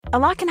A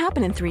lot can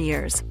happen in 3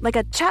 years, like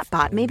a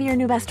chatbot may be your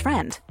new best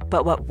friend.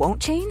 But what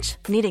won't change?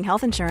 Needing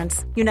health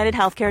insurance. United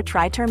Healthcare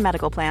Tri-Term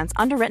Medical Plans,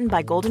 underwritten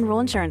by Golden Rule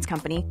Insurance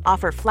Company,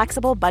 offer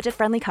flexible,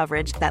 budget-friendly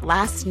coverage that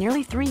lasts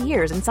nearly 3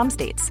 years in some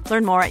states.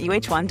 Learn more at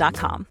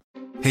uh1.com.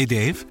 Hey,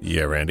 Dave.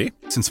 Yeah, Randy.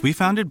 Since we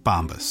founded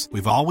Bombas,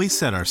 we've always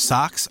said our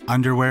socks,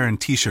 underwear, and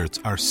T-shirts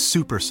are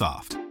super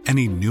soft.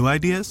 Any new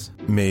ideas?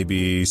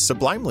 Maybe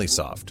sublimely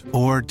soft.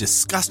 Or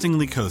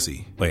disgustingly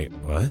cozy. Wait,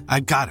 what? I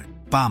got it.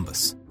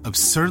 Bombas.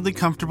 Absurdly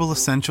comfortable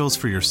essentials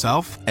for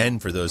yourself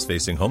and for those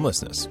facing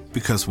homelessness.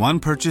 Because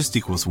one purchased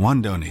equals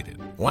one donated.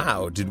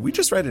 Wow, did we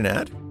just write an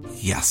ad?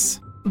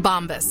 Yes.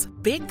 Bombas.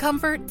 Big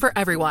comfort for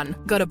everyone.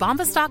 Go to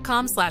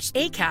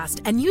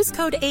bombas.com/ACAST and use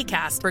code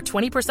ACAST for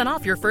 20%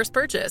 off your first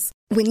purchase.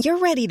 When you're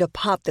ready to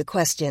pop the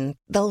question,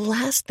 the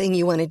last thing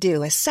you want to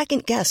do is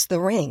second-guess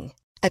the ring.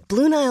 At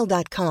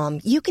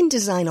BlueNile.com, you can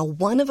design a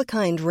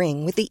one-of-a-kind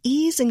ring with the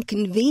ease and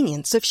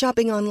convenience of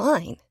shopping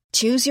online.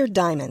 Choose your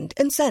diamond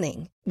and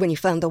setting. When you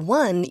find the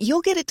one,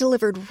 you'll get it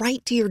delivered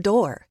right to your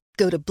door.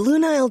 Go to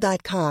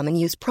BlueNile.com and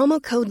use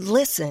promo code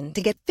LISTEN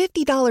to get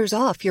 $50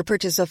 off your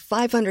purchase of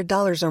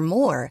 $500 or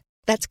more.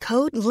 That's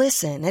code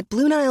LISTEN at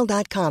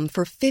BlueNile.com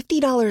for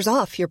 $50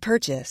 off your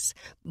purchase.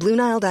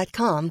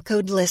 BlueNile.com,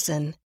 code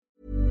LISTEN.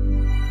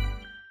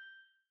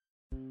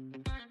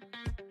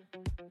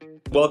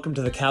 Welcome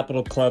to the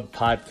Capital Club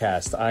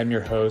podcast. I'm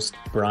your host,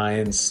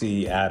 Brian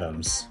C.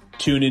 Adams.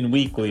 Tune in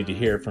weekly to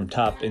hear from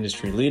top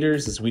industry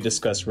leaders as we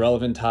discuss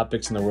relevant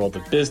topics in the world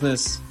of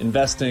business,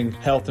 investing,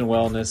 health and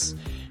wellness,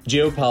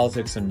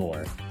 geopolitics, and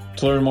more.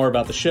 To learn more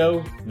about the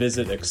show,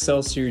 visit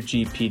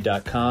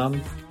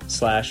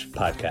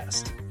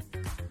excelsiorgp.com/podcast.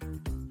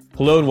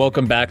 Hello and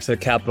welcome back to the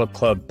Capital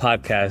Club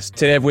podcast.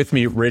 Today I have with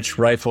me Rich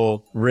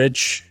Ryffel.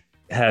 Rich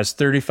has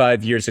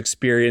 35 years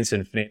experience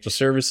in financial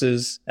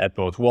services at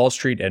both Wall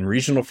Street and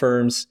regional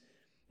firms,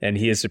 and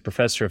he is a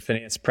professor of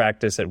finance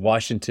practice at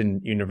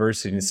Washington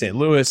University in St.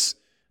 Louis,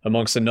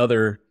 amongst a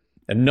number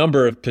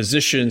of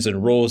positions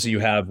and roles you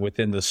have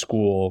within the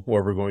school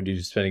where we're going to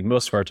be spending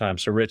most of our time.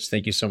 So Rich,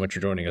 thank you so much for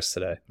joining us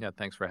today. Yeah,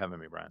 thanks for having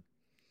me, Brian.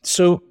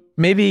 So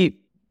maybe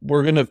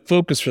we're going to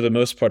focus for the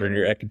most part on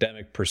your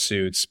academic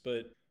pursuits,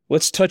 but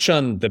let's touch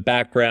on the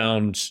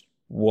background,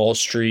 Wall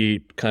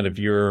Street, kind of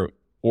your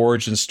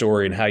origin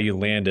story and how you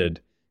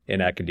landed in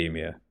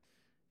academia.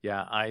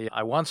 Yeah,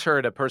 I once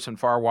heard a person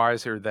far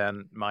wiser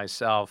than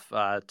myself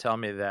tell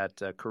me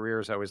that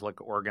careers always look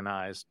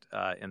organized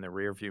in the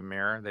rearview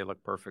mirror. They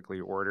look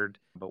perfectly ordered,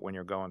 but when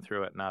you're going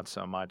through it, not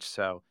so much.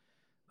 So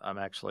I'm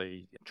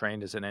actually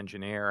trained as an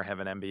engineer, have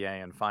an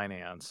MBA in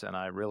finance, and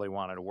I really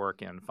wanted to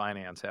work in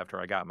finance after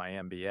I got my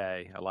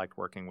MBA. I liked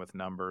working with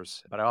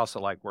numbers, but I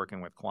also like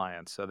working with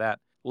clients. So that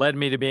led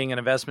me to being an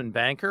investment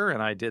banker,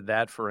 and I did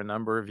that for a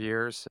number of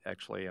years,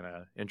 actually in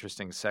an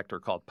interesting sector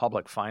called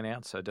public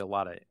finance. I did a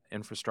lot of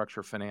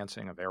infrastructure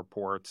financing of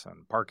airports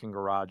and parking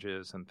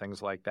garages and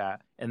things like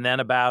that. And then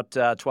about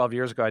 12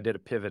 years ago, I did a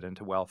pivot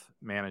into wealth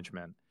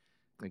management.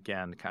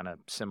 Again, kind of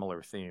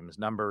similar themes,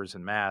 numbers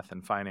and math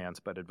and finance,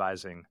 but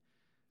advising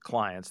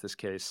clients, this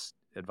case,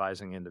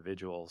 advising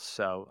individuals.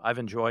 So I've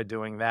enjoyed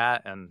doing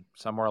that, and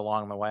somewhere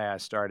along the way, I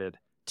started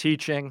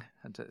teaching.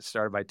 I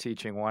started by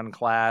teaching one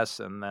class,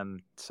 and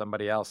then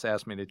somebody else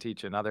asked me to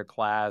teach another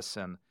class,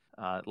 and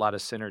a lot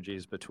of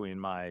synergies between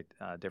my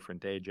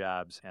different day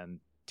jobs and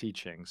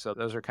teaching. So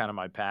those are kind of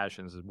my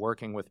passions, is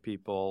working with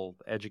people,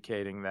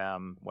 educating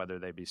them, whether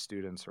they be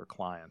students or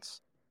clients.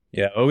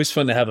 Yeah, always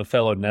fun to have a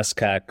fellow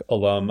NESCAC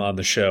alum on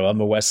the show.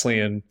 I'm a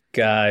Wesleyan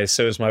guy,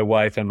 so is my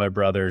wife and my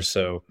brother.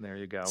 So there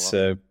you go.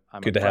 So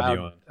I'm good to have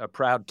you on. A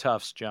proud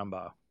Tufts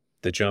jumbo.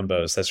 The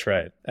jumbos, that's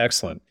right.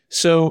 Excellent.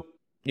 So,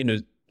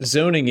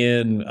 zoning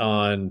in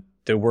on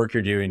the work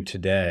you're doing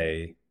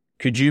today,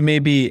 could you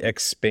maybe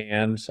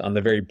expand on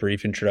the very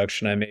brief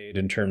introduction I made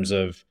in terms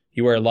of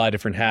you wear a lot of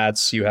different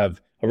hats. You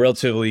have a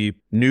relatively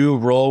new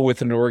role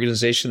within an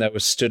organization that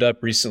was stood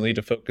up recently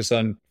to focus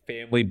on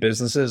family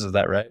businesses. Is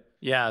that right?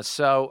 Yeah.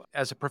 So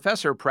as a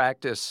professor of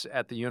practice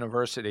at the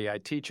university, I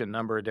teach a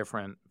number of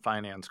different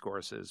finance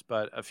courses.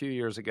 But a few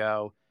years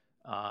ago,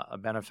 a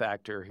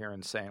benefactor here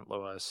in St.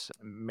 Louis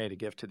made a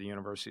gift to the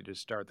university to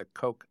start the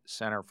Koch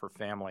Center for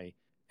Family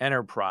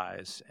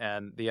Enterprise.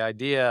 And the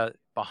idea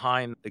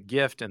behind the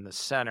gift in the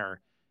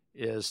center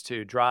is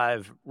to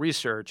drive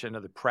research into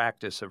the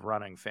practice of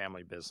running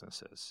family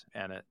businesses.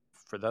 And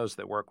for those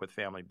that work with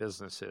family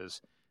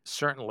businesses,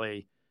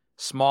 certainly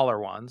smaller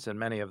ones, and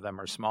many of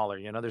them are smaller,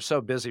 they're so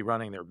busy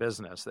running their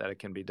business that it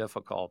can be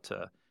difficult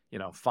to,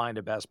 find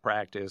a best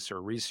practice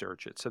or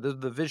research it. So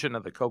the vision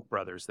of the Koch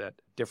brothers, that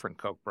different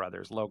Koch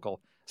brothers,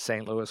 local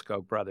St. Louis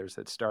Koch brothers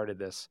that started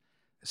this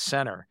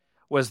center,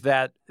 was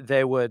that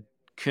they would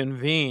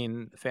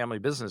convene family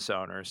business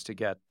owners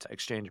to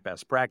exchange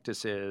best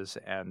practices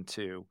and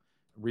to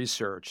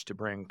research, to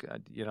bring,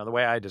 the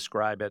way I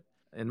describe it,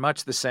 in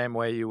much the same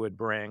way you would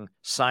bring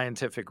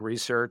scientific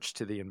research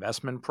to the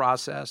investment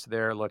process,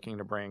 they're looking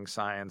to bring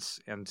science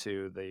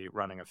into the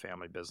running of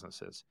family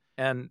businesses.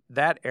 And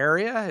that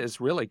area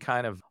is really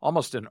kind of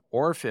almost an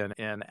orphan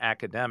in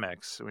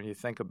academics when you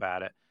think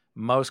about it.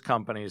 most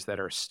companies that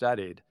are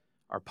studied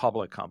are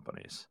public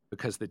companies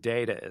because the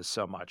data is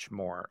so much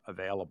more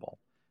available.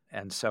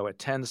 And so it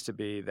tends to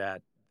be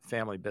that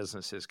family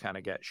businesses kind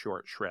of get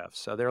short shrift.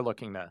 So they're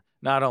looking to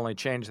not only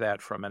change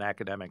that from an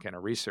academic and a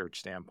research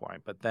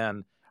standpoint, but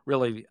then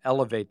really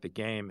elevate the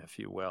game, if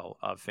you will,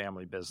 of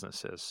family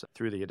businesses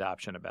through the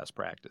adoption of best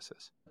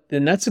practices.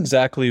 And that's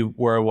exactly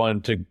where I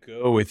wanted to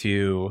go with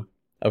you.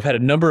 I've had a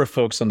number of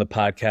folks on the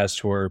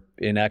podcast who are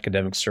in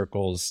academic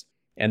circles,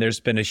 and there's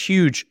been a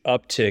huge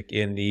uptick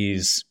in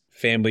these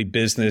family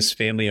business,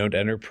 family-owned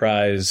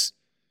enterprise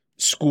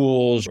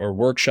schools or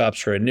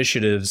workshops or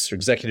initiatives or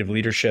executive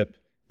leadership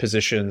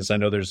positions. I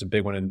know there's a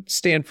big one in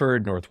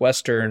Stanford,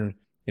 Northwestern,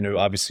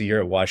 obviously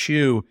you're at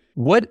WashU.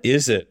 What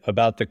is it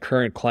about the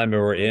current climate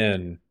we're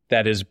in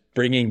that is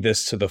bringing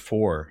this to the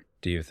fore,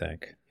 do you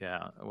think?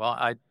 Yeah,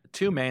 well,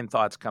 two main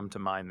thoughts come to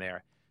mind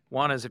there.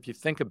 One is, if you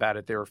think about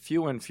it, there are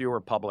fewer and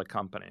fewer public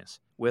companies.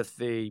 With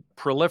the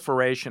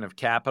proliferation of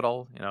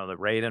capital, the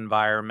rate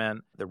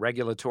environment, the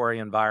regulatory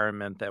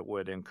environment that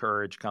would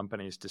encourage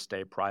companies to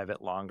stay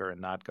private longer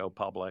and not go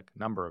public, a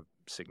number of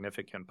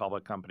significant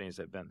public companies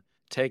have been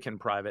taken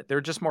private. They're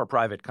just more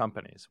private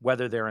companies,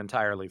 whether they're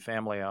entirely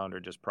family-owned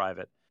or just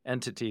private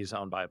entities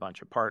owned by a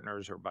bunch of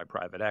partners or by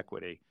private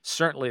equity.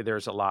 Certainly,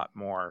 there's a lot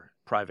more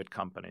private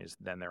companies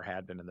than there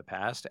had been in the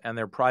past, and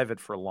they're private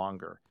for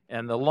longer.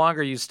 And the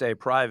longer you stay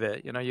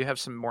private, you have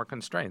some more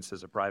constraints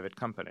as a private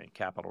company,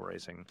 capital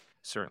raising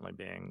certainly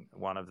being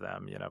one of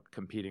them,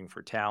 competing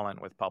for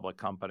talent with public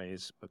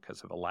companies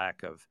because of a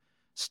lack of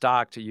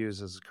stock to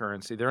use as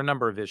currency. There are a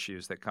number of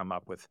issues that come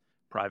up with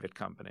private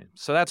companies.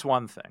 So that's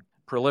one thing.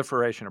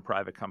 Proliferation of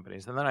private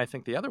companies. And then I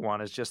think the other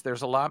one is just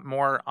there's a lot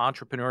more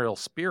entrepreneurial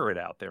spirit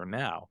out there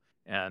now.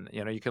 And,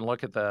 you can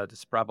look at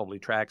this probably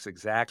tracks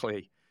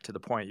exactly to the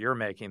point you're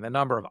making, the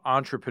number of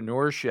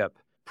entrepreneurship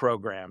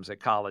programs at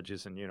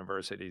colleges and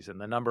universities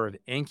and the number of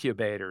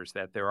incubators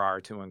that there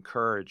are to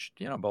encourage,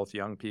 both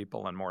young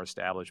people and more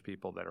established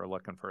people that are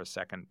looking for a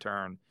second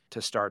turn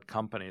to start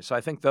companies. So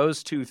I think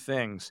those two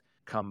things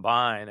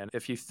combine. And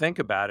if you think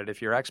about it,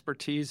 if your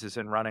expertise is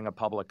in running a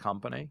public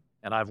company,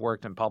 and I've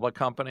worked in public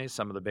companies,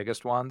 some of the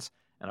biggest ones,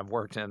 and I've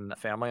worked in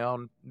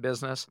family-owned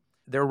business,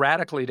 they're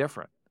radically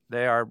different.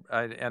 They are,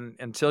 and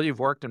until you've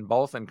worked in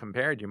both and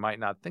compared, you might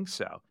not think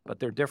so. But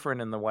they're different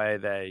in the way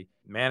they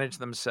manage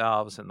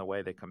themselves, in the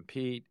way they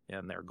compete,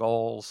 in their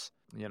goals.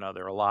 There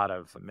are a lot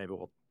of, maybe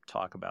we'll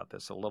talk about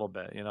this a little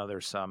bit.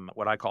 There's some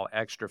what I call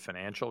extra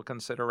financial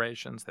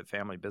considerations that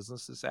family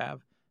businesses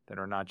have that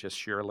are not just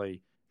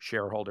surely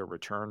shareholder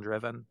return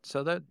driven.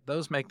 So that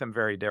those make them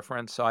very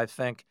different. So I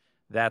think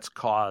that's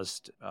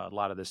caused a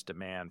lot of this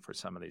demand for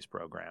some of these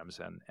programs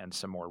and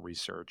some more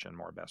research and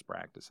more best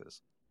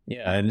practices.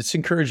 Yeah, and it's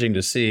encouraging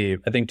to see.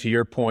 I think to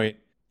your point,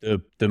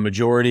 the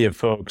majority of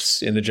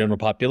folks in the general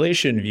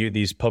population view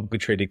these publicly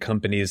traded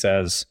companies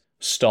as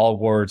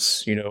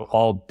stalwarts,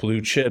 all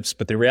blue chips.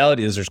 But the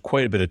reality is there's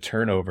quite a bit of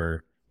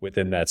turnover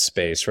within that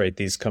space, right?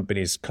 These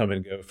companies come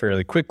and go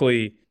fairly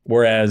quickly.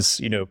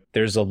 Whereas,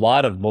 there's a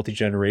lot of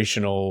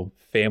multi-generational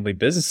family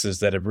businesses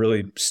that have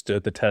really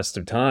stood the test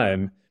of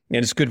time. And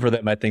it's good for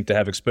them, I think, to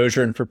have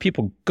exposure and for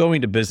people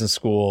going to business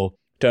school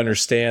to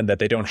understand that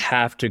they don't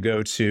have to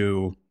go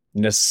to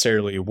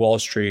necessarily Wall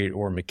Street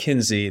or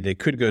McKinsey. They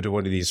could go to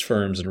one of these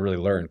firms and really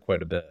learn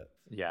quite a bit.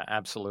 Yeah,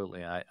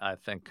 absolutely. I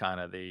think kind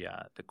of the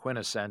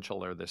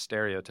quintessential or the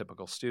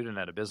stereotypical student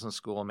at a business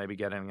school, maybe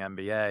getting an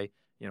MBA,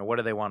 what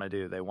do they want to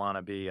do? They want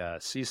to be a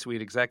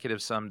C-suite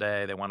executive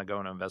someday. They want to go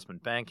into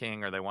investment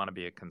banking, or they want to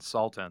be a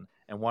consultant.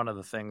 And one of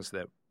the things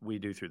that we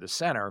do through the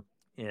center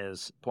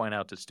is point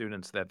out to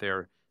students that there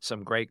are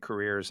some great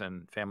careers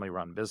in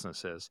family-run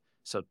businesses.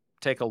 So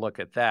take a look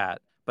at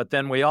that. But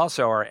then we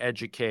also are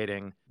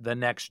educating the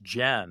next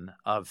gen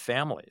of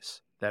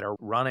families that are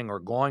running or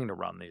going to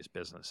run these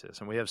businesses.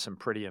 And we have some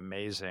pretty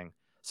amazing.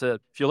 So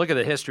if you look at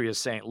the history of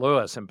St.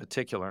 Louis in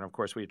particular, and of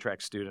course we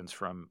attract students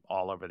from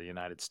all over the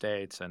United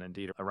States and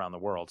indeed around the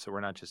world. So we're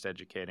not just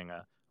educating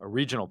a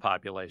regional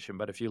population.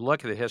 But if you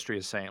look at the history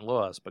of St.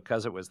 Louis,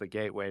 because it was the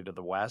gateway to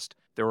the West,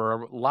 there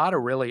were a lot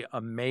of really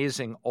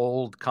amazing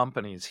old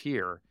companies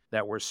here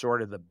that were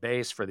sort of the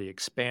base for the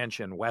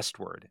expansion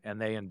westward. And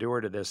they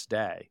endure to this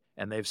day.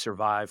 And they've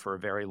survived for a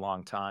very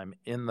long time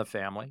in the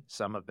family.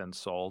 Some have been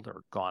sold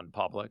or gone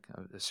public.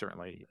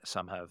 Certainly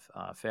some have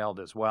failed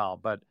as well.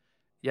 But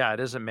yeah,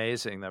 it is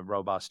amazing the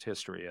robust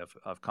history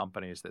of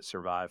companies that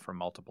survive for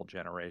multiple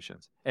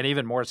generations, and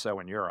even more so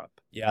in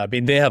Europe. Yeah, I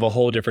mean, they have a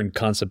whole different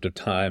concept of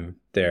time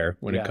there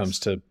when it comes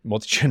to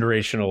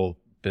multi-generational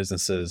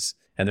businesses,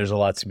 and there's a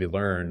lot to be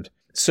learned.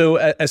 So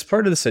as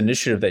part of this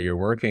initiative that you're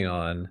working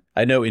on,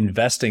 I know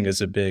investing is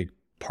a big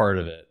part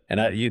of it.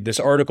 And this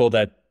article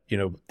that,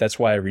 that's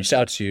why I reached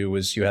out to you,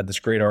 was you had this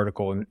great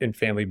article in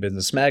Family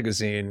Business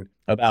Magazine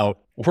about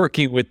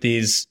working with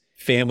these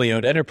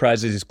family-owned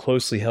enterprises, these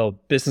closely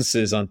held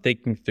businesses, on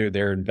thinking through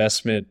their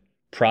investment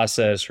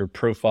process or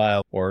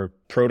profile or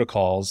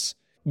protocols.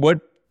 What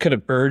kind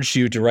of urged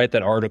you to write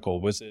that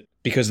article? Was it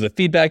because of the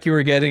feedback you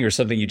were getting or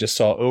something you just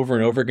saw over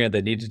and over again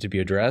that needed to be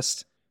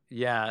addressed?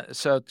 Yeah,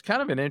 so it's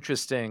kind of an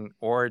interesting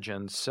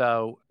origin.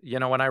 So,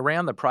 when I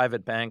ran the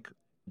private bank,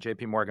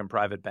 JP Morgan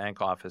private bank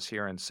office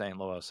here in St.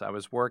 Louis, I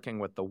was working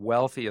with the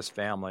wealthiest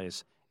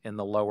families in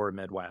the lower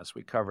Midwest.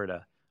 We covered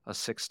a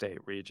 6-state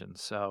region.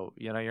 So,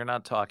 you're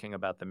not talking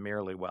about the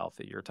merely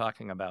wealthy. You're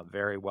talking about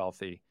very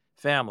wealthy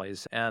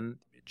families. And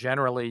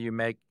generally,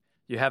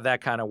 you have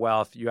that kind of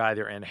wealth. You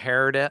either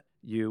inherit it,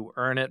 you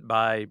earn it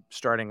by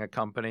starting a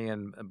company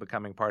and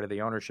becoming part of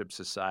the ownership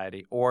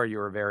society, or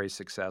you're a very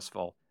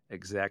successful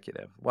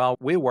executive. Well,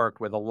 we worked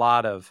with a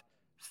lot of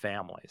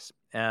families.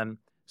 And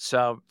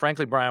so,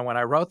 frankly, Brian, when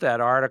I wrote that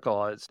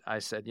article, I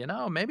said,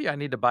 maybe I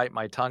need to bite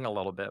my tongue a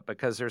little bit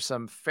because there's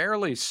some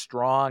fairly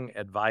strong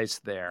advice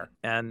there.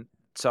 And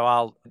so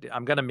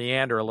I'm going to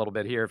meander a little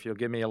bit here if you'll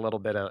give me a little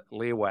bit of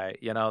leeway.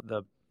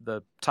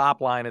 The top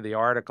line of the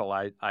article,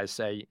 I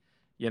say,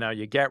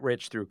 you get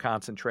rich through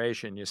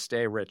concentration, you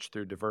stay rich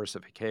through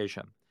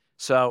diversification.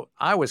 So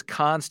I was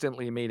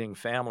constantly meeting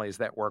families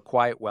that were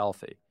quite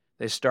wealthy.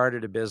 They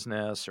started a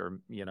business or,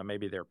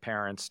 maybe their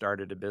parents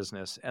started a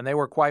business, and they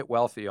were quite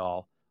wealthy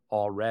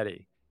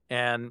already.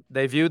 And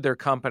they viewed their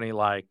company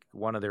like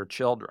one of their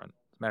children.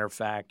 As a matter of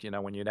fact,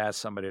 when you'd ask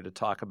somebody to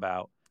talk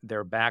about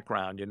their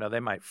background, they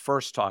might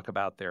first talk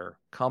about their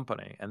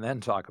company and then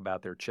talk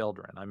about their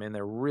children. I mean,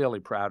 they're really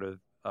proud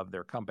of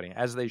their company,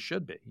 as they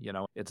should be.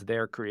 It's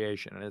their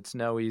creation, and it's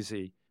no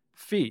easy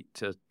feat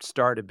to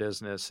start a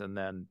business and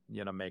then,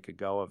 make a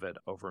go of it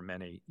over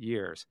many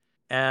years.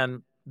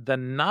 And the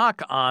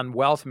knock on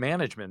wealth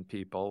management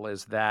people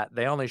is that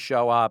they only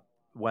show up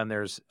when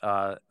there's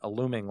a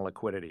looming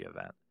liquidity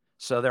event.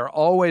 So they're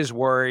always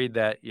worried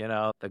that,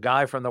 the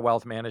guy from the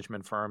wealth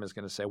management firm is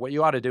going to say, what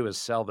you ought to do is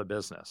sell the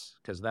business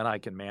because then I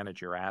can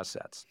manage your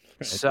assets.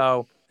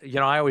 So,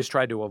 I always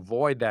tried to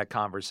avoid that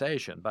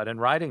conversation. But in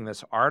writing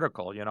this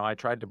article, I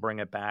tried to bring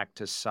it back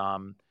to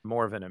some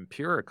more of an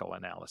empirical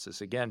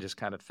analysis. Again, just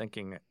kind of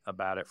thinking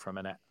about it from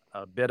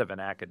a bit of an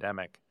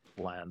academic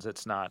lens.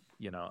 It's not,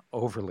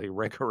 overly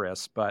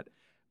rigorous. But,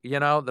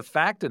 the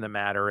fact of the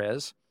matter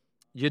is,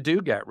 you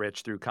do get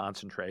rich through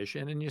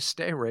concentration and you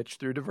stay rich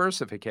through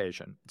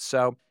diversification.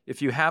 So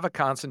if you have a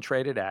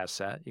concentrated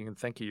asset, you can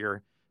think of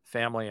your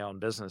family-owned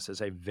business as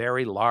a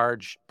very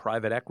large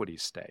private equity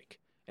stake.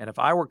 And if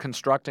I were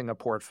constructing a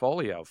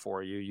portfolio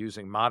for you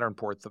using modern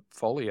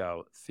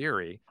portfolio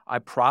theory, I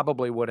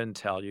probably wouldn't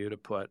tell you to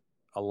put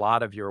a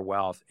lot of your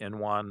wealth in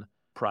one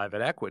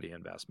private equity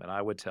investment.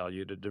 I would tell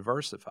you to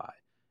diversify.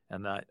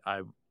 And that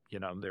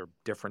there are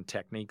different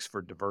techniques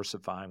for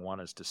diversifying. One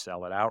is to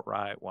sell it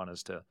outright. One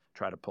is to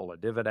try to pull a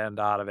dividend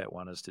out of it.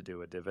 One is to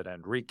do a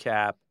dividend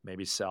recap,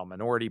 maybe sell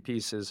minority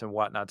pieces and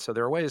whatnot. So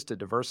there are ways to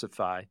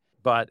diversify.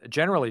 But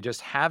generally,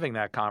 just having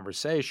that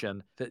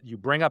conversation, that you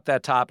bring up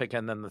that topic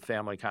and then the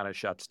family kind of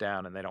shuts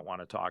down and they don't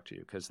want to talk to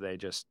you because they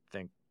just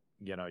think,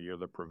 you're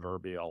the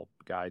proverbial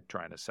guy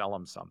trying to sell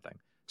them something.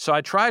 So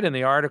I tried in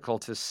the article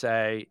to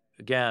say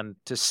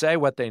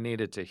what they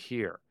needed to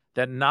hear.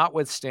 That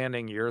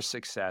notwithstanding your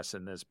success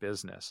in this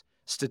business,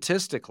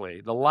 statistically,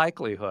 the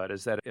likelihood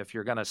is that if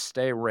you're going to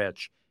stay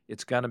rich,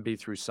 it's going to be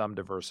through some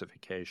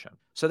diversification.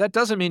 So that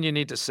doesn't mean you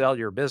need to sell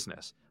your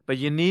business, but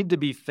you need to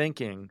be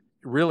thinking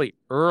really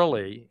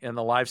early in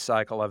the life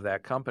cycle of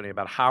that company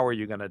about how are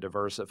you going to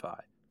diversify?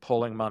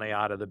 Pulling money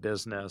out of the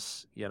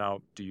business,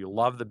 do you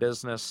love the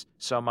business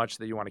so much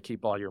that you want to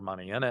keep all your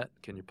money in it?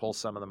 Can you pull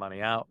some of the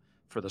money out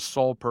for the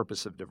sole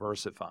purpose of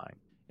diversifying?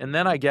 And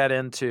then I get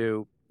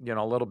into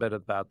a little bit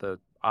about the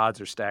odds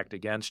are stacked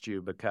against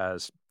you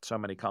because so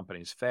many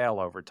companies fail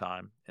over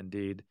time.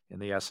 Indeed, in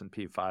the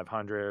S&P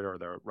 500 or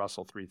the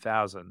Russell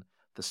 3000,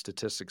 the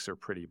statistics are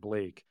pretty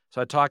bleak.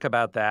 So I talk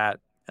about that,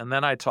 and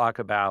then I talk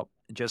about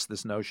just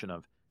this notion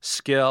of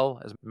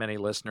skill, as many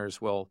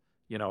listeners will,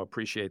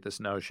 appreciate this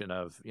notion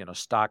of,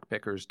 stock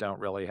pickers don't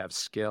really have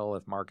skill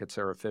if markets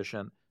are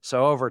efficient.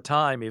 So over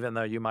time, even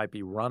though you might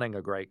be running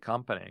a great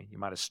company, you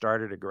might have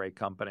started a great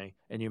company,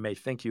 and you may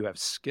think you have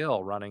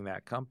skill running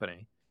that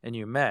company, and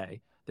you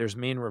may, there's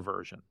mean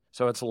reversion.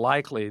 So it's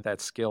likely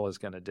that skill is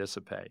going to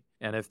dissipate.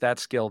 And if that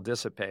skill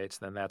dissipates,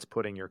 then that's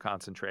putting your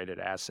concentrated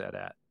asset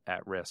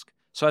at risk.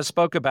 So I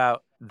spoke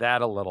about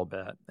that a little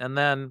bit. And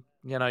then,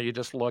 you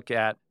just look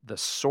at the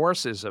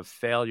sources of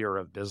failure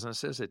of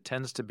businesses. It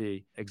tends to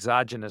be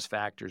exogenous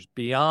factors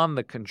beyond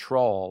the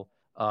control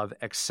of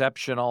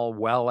exceptional,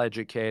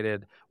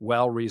 well-educated,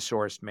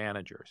 well-resourced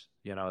managers.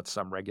 It's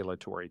some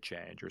regulatory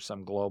change or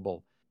some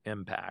global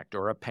impact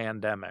or a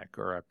pandemic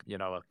or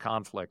a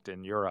conflict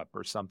in Europe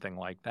or something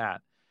like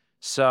that.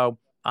 So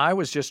I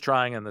was just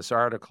trying in this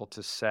article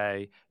to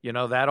say,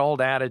 that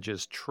old adage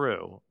is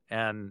true.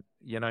 And,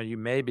 you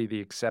may be the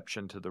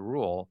exception to the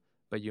rule,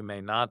 but you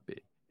may not be.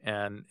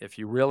 And if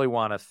you really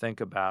want to think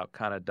about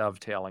kind of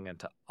dovetailing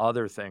into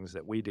other things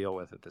that we deal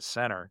with at the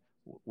center,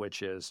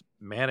 which is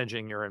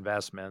managing your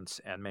investments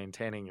and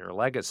maintaining your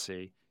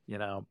legacy,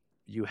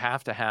 you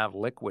have to have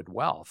liquid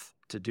wealth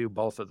to do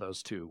both of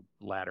those two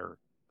latter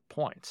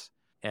points.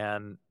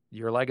 And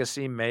your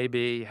legacy may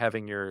be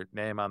having your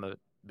name on the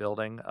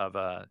building of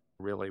a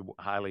really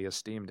highly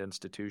esteemed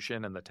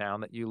institution in the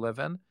town that you live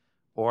in,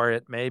 or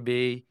it may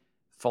be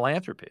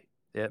philanthropy.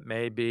 It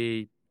may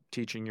be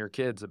teaching your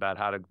kids about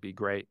how to be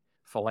great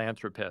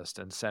philanthropists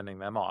and sending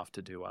them off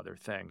to do other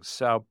things.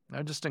 So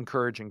I'm just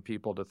encouraging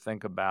people to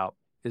think about,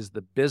 is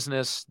the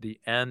business the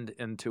end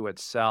into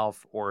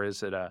itself, or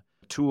is it a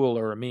tool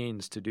or a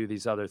means to do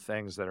these other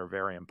things that are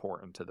very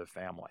important to the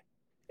family?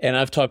 And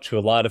I've talked to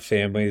a lot of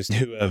families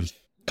who have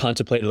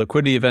contemplated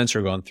liquidity events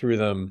or gone through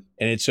them.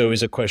 And it's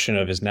always a question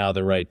of, is now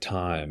the right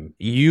time?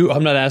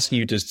 I'm not asking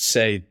you to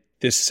say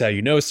this is how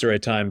you know it's the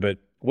right time, but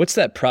what's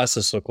that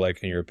process look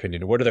like in your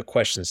opinion? What are the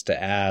questions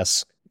to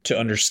ask to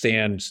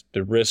understand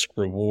the risk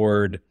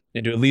reward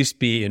and to at least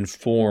be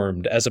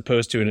informed, as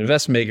opposed to an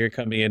investment maker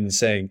coming in and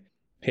saying,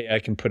 hey, I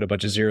can put a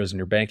bunch of zeros in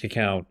your bank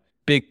account.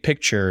 Big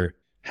picture,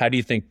 how do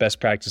you think best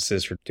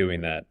practices for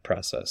doing that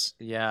process?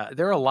 Yeah,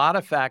 there are a lot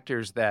of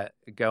factors that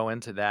go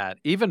into that.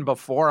 Even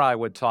before I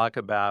would talk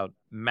about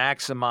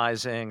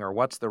maximizing or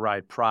what's the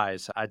right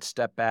price, I'd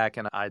step back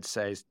and I'd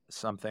say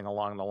something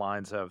along the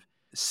lines of,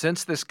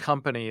 since this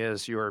company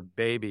is your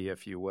baby,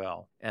 if you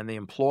will, and the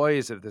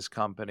employees of this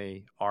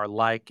company are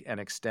like an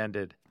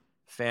extended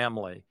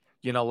family,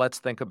 let's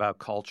think about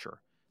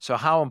culture. So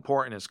how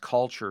important is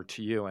culture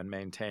to you in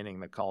maintaining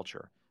the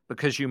culture?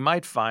 Because you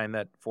might find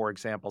that, for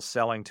example,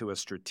 selling to a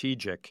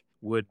strategic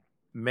would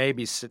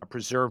maybe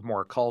preserve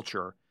more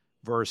culture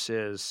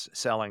versus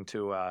selling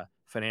to a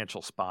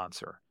financial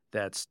sponsor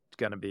that's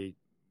going to be,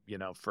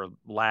 for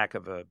lack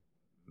of a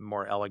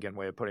more elegant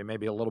way of putting it,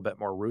 maybe a little bit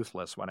more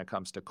ruthless when it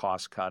comes to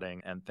cost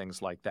cutting and things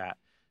like that.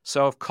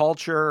 So if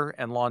culture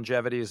and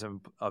longevity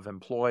of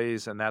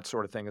employees and that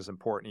sort of thing is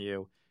important to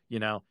you,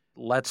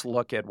 let's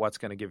look at what's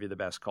going to give you the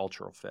best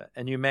cultural fit.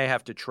 And you may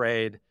have to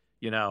trade,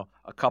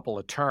 a couple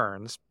of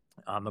turns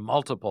on the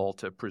multiple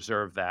to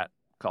preserve that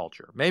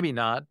culture. Maybe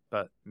not,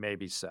 but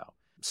maybe so.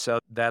 So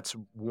that's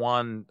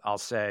one, I'll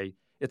say,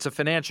 it's a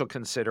financial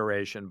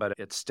consideration, but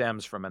it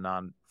stems from a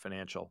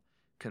non-financial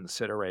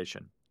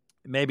consideration.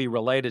 Maybe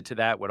related to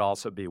that would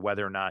also be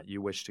whether or not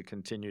you wish to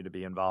continue to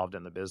be involved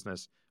in the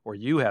business or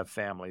you have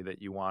family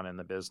that you want in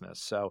the business.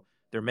 So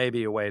there may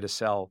be a way to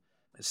sell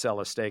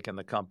a stake in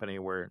the company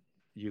where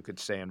you could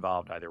stay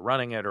involved either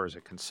running it or as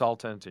a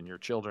consultant, and your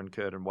children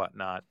could and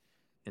whatnot.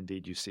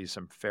 Indeed, you see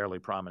some fairly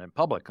prominent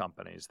public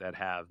companies that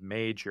have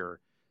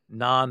major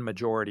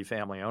non-majority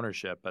family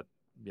ownership, but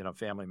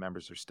family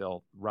members are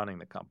still running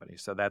the company.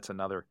 So that's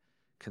another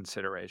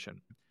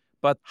consideration.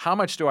 But how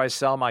much do I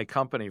sell my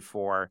company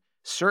for?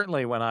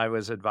 Certainly when I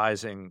was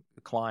advising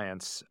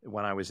clients,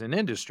 when I was in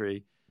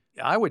industry,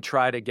 I would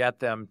try to get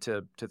them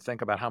to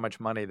think about how much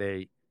money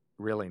they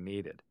really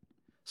needed.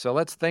 So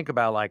let's think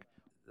about,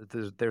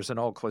 there's an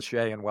old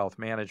cliche in wealth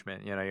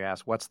management, you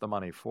ask, what's the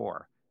money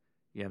for?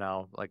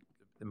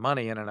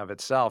 Money in and of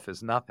itself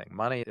is nothing.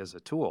 Money is a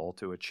tool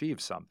to achieve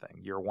something,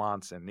 your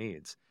wants and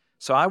needs.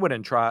 So I would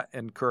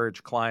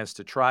encourage clients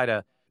to try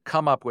to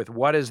come up with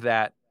what is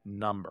that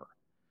number.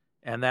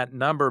 And that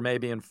number may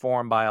be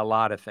informed by a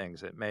lot of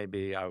things. It may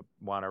be I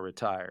want to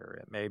retire.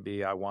 It may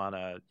be I want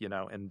to,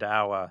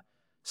 endow a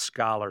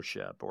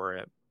scholarship,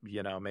 or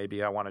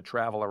maybe I want to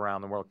travel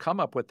around the world. Come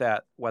up with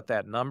what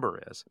that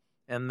number is.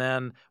 And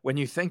then when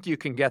you think you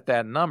can get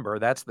that number,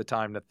 that's the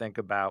time to think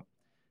about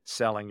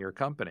selling your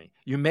company.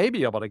 You may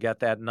be able to get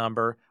that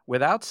number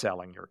without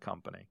selling your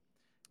company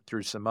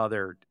through some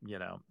other,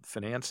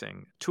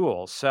 financing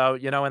tools. So,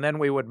 and then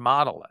we would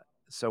model it.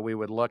 So we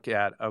would look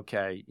at,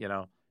 okay,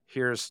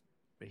 here's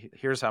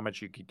how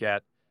much you could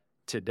get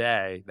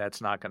today.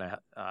 That's not going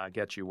to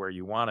get you where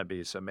you want to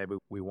be. So maybe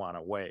we want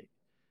to wait.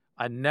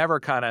 I never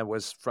kind of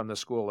was from the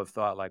school of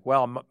thought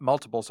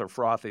multiples are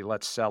frothy.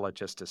 Let's sell it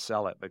just to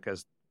sell it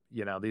because,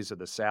 these are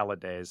the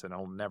salad days and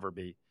it'll never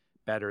be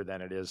better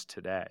than it is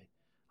today.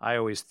 I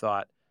always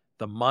thought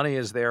the money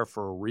is there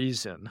for a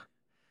reason.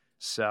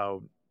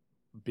 So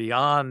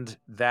beyond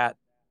that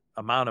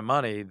amount of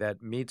money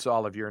that meets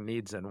all of your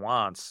needs and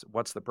wants,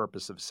 what's the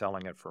purpose of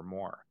selling it for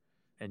more?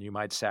 And you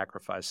might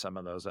sacrifice some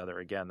of those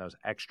those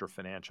extra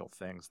financial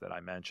things that I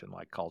mentioned,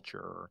 like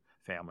culture or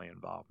family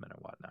involvement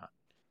and whatnot.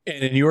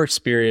 And in your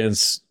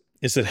experience,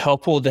 is it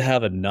helpful to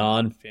have a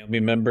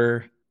non-family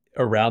member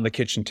around the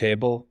kitchen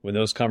table when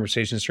those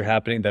conversations are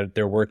happening, that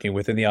they're working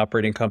within the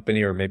operating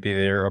company, or maybe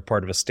they're a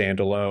part of a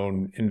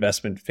standalone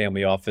investment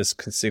family office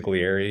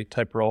consigliere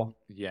type role?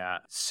 Yeah.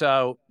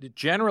 So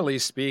generally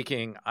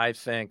speaking, I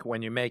think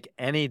when you make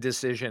any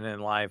decision in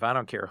life, I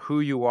don't care who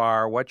you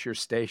are, what your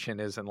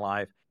station is in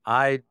life,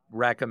 I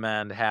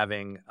recommend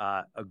having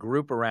a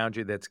group around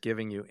you that's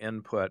giving you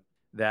input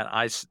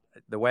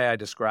the way I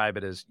describe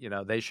it is,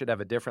 they should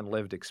have a different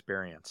lived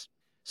experience.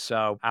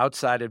 So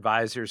outside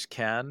advisors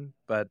can,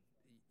 but,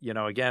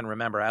 again,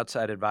 remember,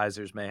 outside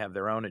advisors may have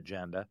their own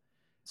agenda.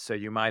 So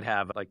you might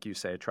have, like you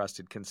say, a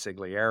trusted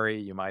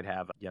consigliere. You might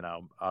have,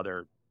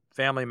 other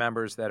family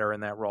members that are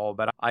in that role.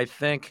 But I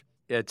think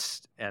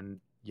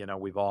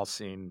we've all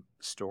seen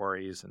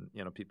stories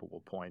and, people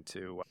will point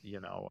to,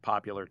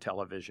 popular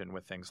television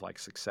with things like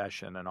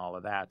Succession and all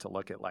of that to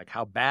look at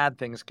how bad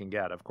things can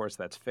get. Of course,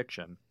 that's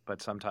fiction,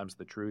 but sometimes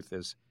the truth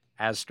is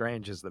as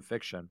strange as the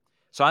fiction.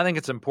 So I think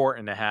it's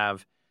important to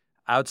have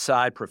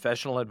outside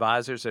professional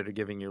advisors that are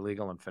giving you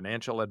legal and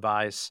financial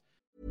advice.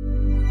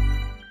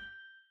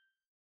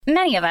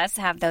 Many of us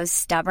have those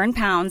stubborn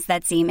pounds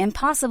that seem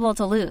impossible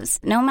to lose,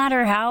 no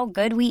matter how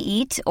good we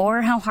eat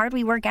or how hard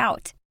we work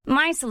out.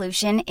 My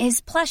solution is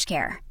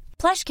PlushCare.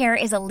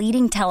 PlushCare is a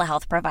leading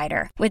telehealth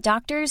provider with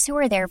doctors who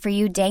are there for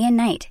you day and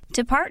night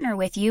to partner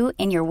with you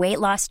in your weight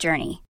loss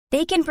journey.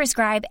 They can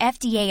prescribe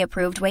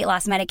FDA-approved weight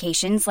loss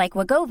medications like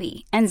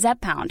Wegovy and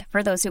Zepbound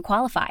for those who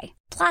qualify.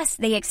 Plus,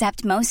 they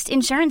accept most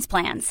insurance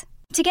plans.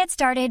 To get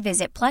started,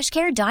 visit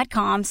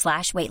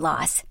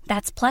plushcare.com/weightloss.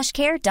 That's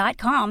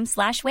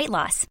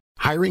plushcare.com/weightloss.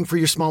 Hiring for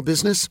your small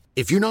business?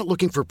 If you're not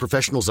looking for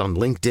professionals on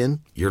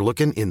LinkedIn, you're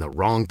looking in the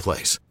wrong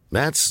place.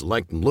 That's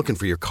like looking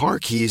for your car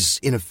keys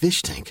in a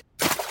fish tank.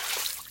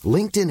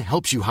 LinkedIn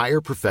helps you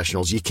hire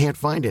professionals you can't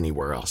find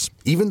anywhere else,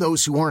 even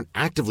those who aren't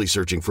actively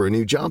searching for a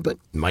new job but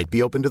might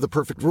be open to the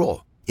perfect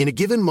role. In a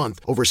given month,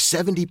 over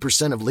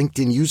 70% of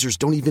LinkedIn users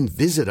don't even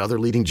visit other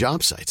leading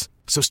job sites.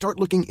 So start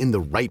looking in the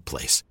right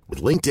place.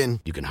 With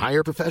LinkedIn, you can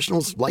hire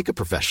professionals like a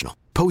professional.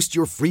 Post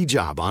your free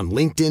job on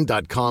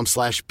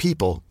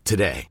linkedin.com/people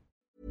today.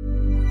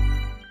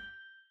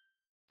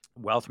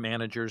 Wealth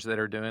managers that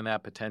are doing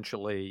that,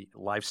 potentially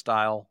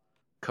lifestyle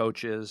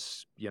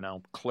coaches,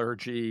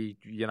 clergy,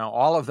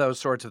 all of those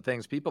sorts of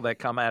things, people that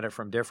come at it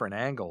from different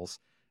angles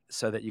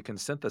so that you can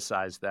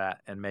synthesize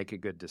that and make a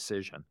good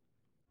decision.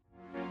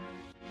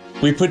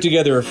 We put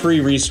together a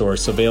free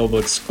resource available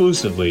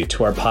exclusively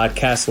to our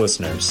podcast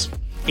listeners.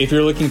 If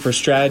you're looking for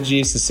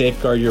strategies to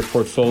safeguard your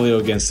portfolio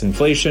against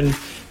inflation,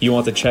 you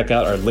want to check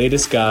out our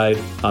latest guide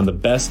on the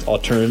best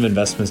alternative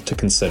investments to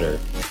consider.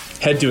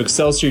 Head to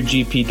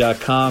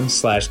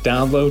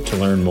ExcelsiorGP.com/download to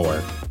learn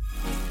more.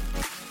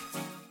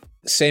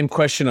 Same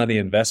question on the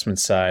investment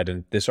side.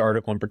 And this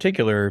article in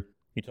particular,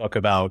 you talk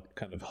about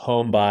kind of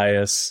home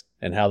bias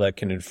and how that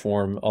can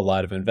inform a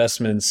lot of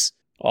investments.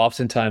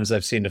 Oftentimes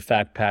I've seen a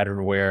fact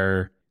pattern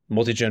where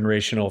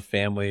multi-generational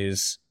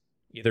families,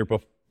 either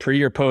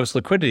pre or post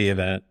liquidity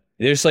event,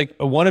 there's like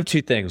one of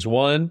two things.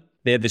 One,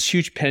 they have this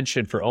huge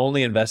penchant for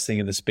only investing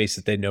in the space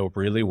that they know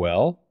really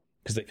well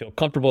because they feel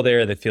comfortable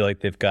there. They feel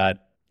like they've got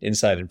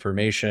inside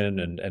information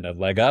and a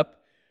leg up.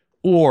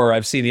 Or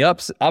I've seen the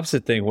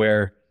opposite thing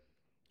where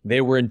they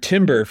were in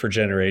timber for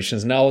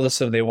generations. Now all of a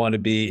sudden they want to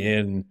be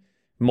in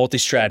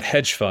multi-strat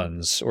hedge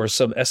funds or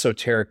some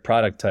esoteric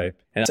product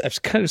type. And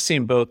I've kind of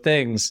seen both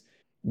things.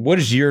 What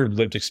has your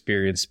lived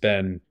experience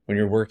been when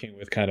you're working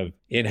with kind of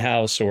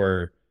in-house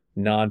or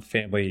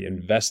non-family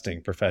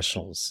investing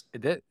professionals?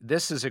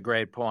 This is a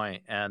great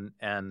point. And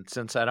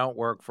since I don't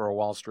work for a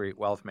Wall Street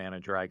wealth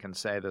manager, I can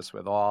say this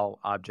with all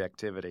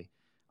objectivity.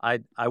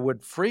 I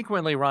would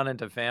frequently run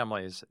into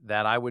families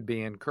that I would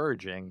be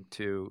encouraging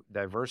to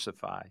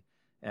diversify.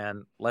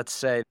 And let's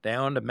say they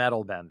owned a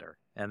metal bender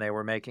and they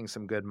were making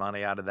some good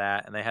money out of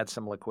that and they had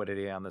some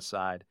liquidity on the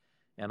side.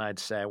 And I'd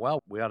say, well,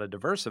 we ought to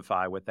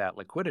diversify with that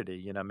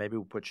liquidity. Maybe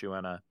we'll put you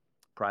in a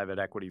private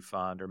equity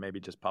fund or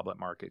maybe just public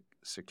market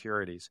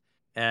securities.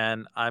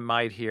 And I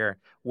might hear,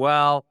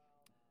 well,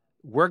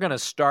 we're going to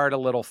start a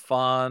little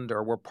fund,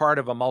 or we're part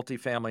of a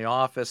multifamily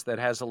office that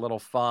has a little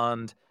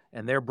fund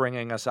and they're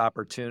bringing us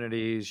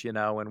opportunities,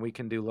 and we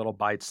can do little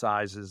bite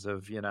sizes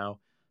of,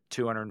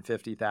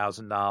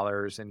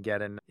 $250,000 and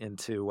get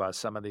into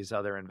some of these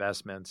other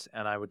investments.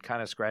 And I would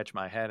kind of scratch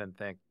my head and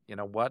think,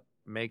 what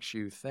makes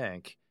you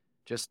think,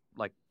 just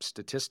like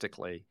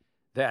statistically,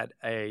 that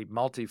a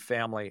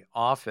multifamily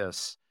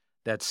office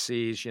that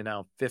sees,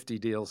 50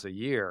 deals a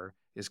year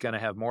is going to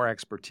have more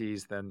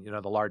expertise than,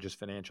 the largest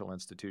financial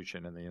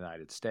institution in the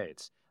United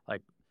States?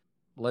 Like,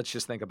 let's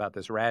just think about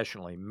this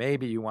rationally.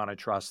 Maybe you want to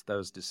trust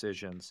those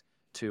decisions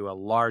to a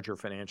larger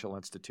financial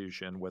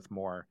institution with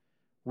more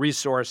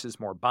resources,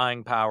 more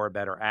buying power,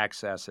 better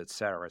access, et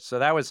cetera. So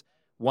that was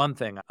one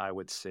thing I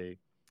would see.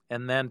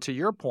 And then to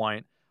your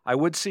point, I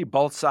would see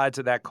both sides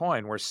of that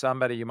coin where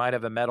you might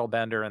have a metal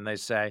bender and they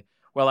say,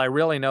 well, I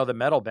really know the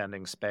metal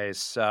bending space.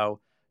 So,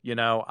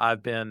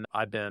 I've been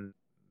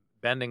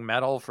bending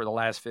metal for the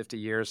last 50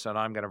 years, so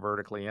now I'm going to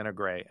vertically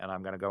integrate and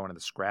I'm going to go into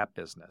the scrap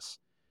business.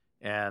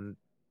 And,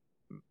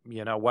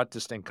 what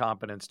distinct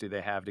competence do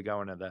they have to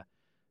go into the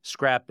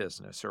scrap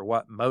business, or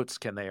what moats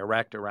can they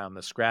erect around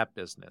the scrap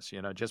business?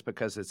 Just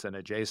because it's an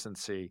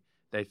adjacency,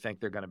 they think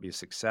they're going to be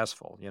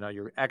successful.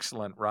 You're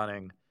excellent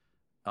running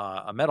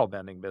a metal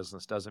bending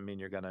business doesn't mean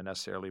you're going to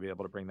necessarily be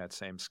able to bring that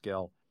same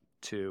skill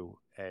to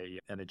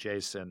an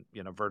adjacent,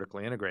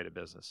 vertically integrated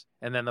business.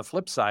 And then the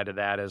flip side of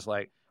that is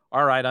like,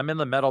 all right, I'm in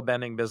the metal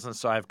bending business,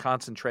 so I have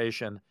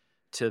concentration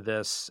to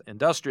this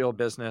industrial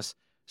business,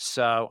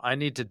 so I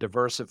need to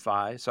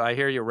diversify. So I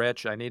hear you,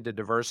 Rich, I need to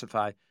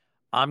diversify.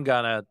 I'm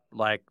going to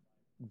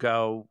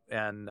go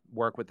and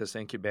work with this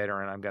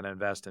incubator and I'm going to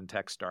invest in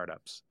tech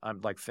startups.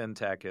 I'm like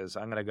fintech is,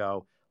 I'm going to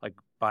go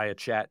buy a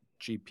chat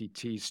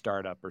GPT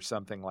startup or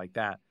something like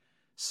that.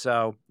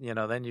 So,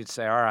 then you'd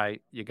say, all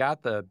right, you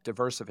got the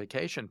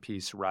diversification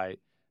piece right,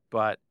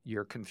 but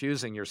you're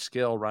confusing your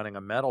skill running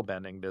a metal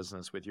bending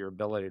business with your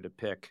ability to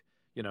pick,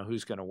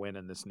 who's going to win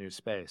in this new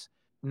space.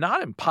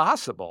 not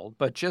impossible,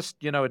 but just,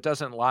 it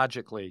doesn't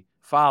logically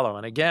follow.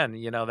 And again,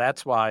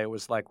 that's why it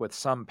was like with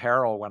some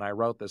peril when I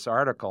wrote this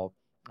article,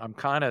 I'm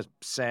kind of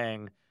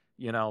saying,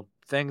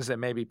 things that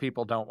maybe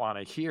people don't want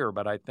to hear,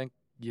 but I think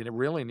you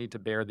really need to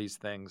bear these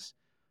things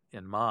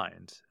in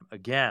mind.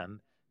 Again,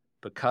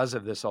 because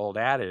of this old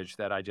adage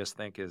that I just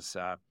think is,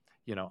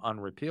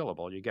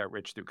 unrepealable. You get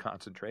rich through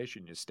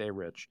concentration. You stay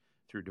rich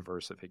through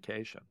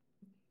diversification.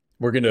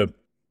 We're going to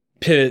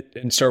pivot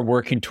and start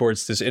working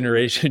towards this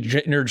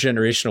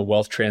intergenerational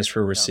wealth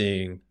transfer we're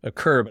seeing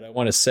occur. But I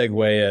want to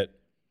segue it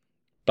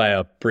by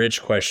a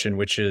bridge question,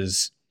 which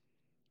is,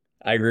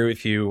 I agree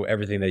with you,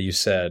 everything that you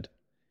said.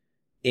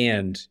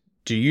 And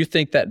do you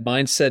think that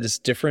mindset is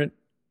different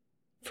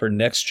for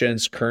next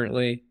gens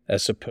currently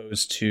as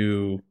opposed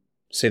to,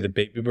 say, the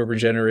baby boomer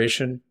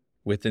generation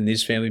within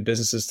these family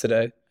businesses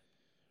today?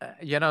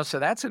 So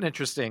that's an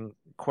interesting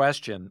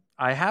question.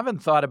 I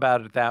haven't thought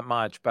about it that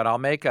much, but I'll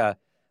make a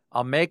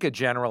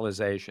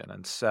generalization.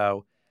 And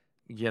so,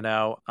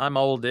 I'm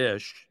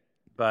oldish,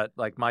 but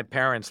like my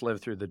parents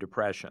lived through the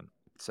Depression.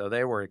 So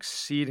they were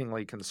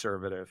exceedingly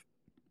conservative,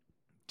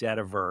 debt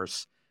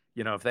averse.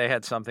 If they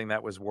had something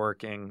that was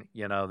working,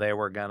 they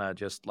were going to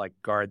just like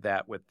guard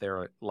that with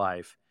their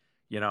life.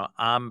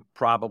 I'm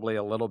probably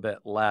a little bit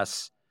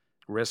less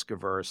risk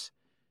averse.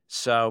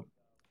 So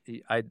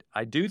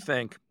I do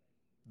think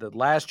the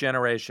last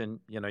generation,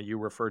 you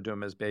referred to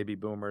them as baby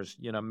boomers,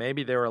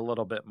 maybe they're a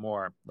little bit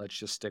more, let's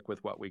just stick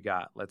with what we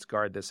got. Let's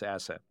guard this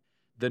asset.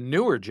 The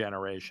newer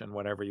generation,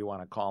 whatever you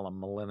want to call them,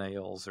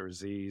 millennials or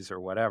Zs or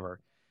whatever,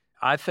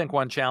 I think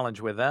one challenge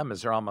with them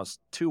is they're almost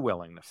too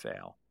willing to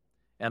fail.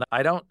 And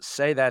I don't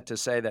say that to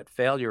say that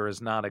failure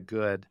is not a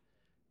good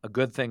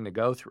thing to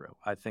go through.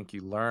 I think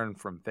you learn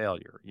from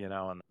failure,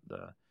 and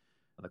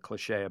the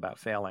cliche about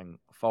failing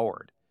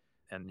forward.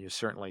 And you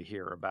certainly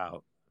hear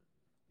about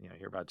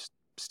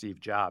Steve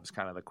Jobs,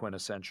 kind of the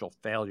quintessential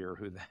failure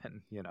who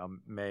then,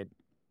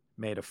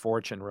 made a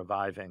fortune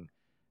reviving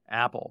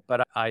Apple.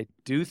 But I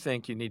do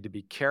think you need to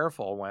be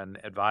careful when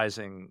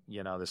advising,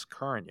 this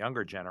current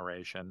younger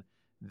generation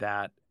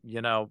that,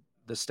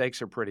 the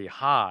stakes are pretty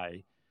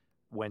high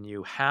when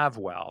you have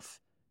wealth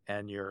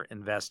and you're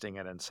investing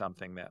it in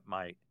something that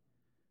might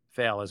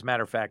fail. As a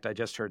matter of fact, I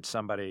just heard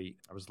I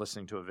was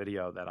listening to a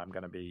video that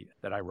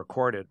I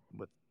recorded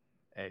with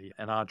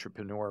an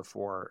entrepreneur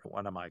for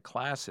one of my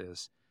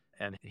classes.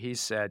 And he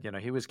said,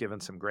 he was given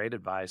some great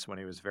advice when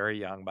he was very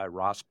young by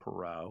Ross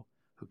Perot,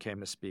 who came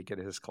to speak at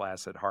his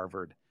class at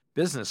Harvard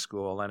Business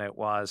School. And it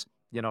was,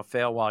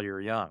 fail while you're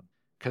young,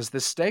 because the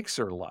stakes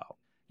are low.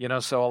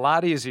 So a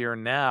lot easier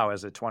now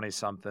as a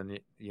 20-something,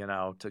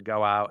 to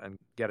go out and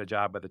get a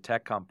job with a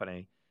tech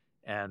company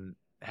and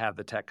have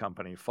the tech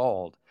company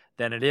fold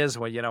than it is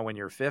when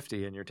you're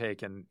 50 and you're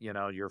taking,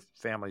 your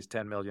family's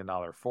 $10 million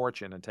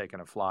fortune and taking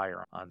a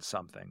flyer on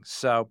something.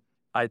 So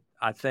I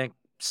think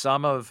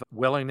some of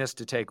willingness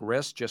to take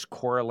risks just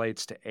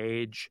correlates to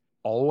age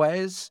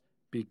always,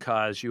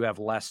 because you have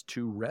less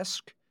to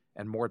risk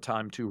and more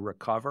time to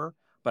recover.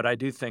 But I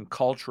do think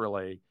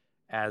culturally,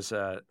 as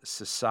a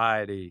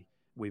society,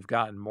 we've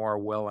gotten more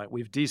willing.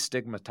 We've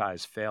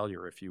destigmatized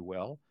failure, if you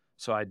will.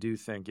 So I do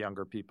think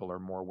younger people are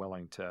more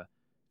willing to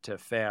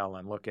fail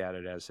and look at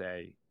it as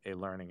a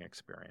learning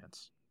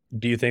experience.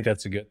 Do you think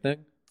that's a good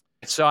thing?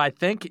 So I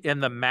think in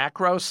the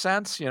macro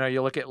sense,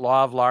 you look at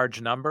law of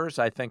large numbers.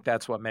 I think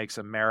that's what makes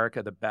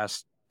America the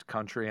best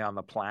country on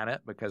the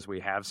planet, because we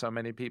have so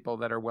many people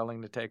that are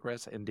willing to take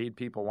risks. Indeed,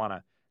 people want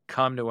to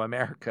come to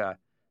America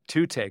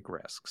to take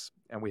risks.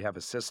 And we have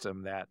a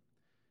system that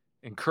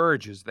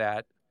encourages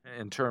that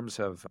in terms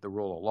of the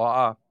rule of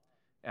law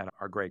and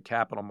our great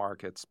capital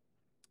markets.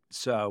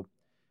 So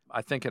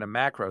I think in a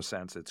macro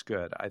sense, it's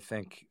good. I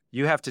think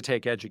you have to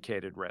take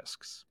educated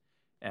risks.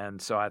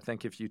 And so I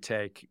think if you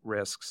take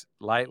risks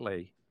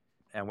lightly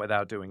and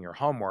without doing your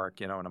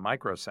homework, in a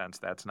micro sense,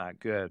 that's not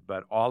good.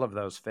 But all of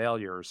those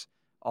failures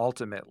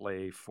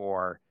ultimately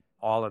for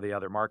all of the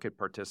other market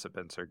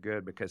participants are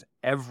good, because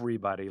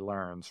everybody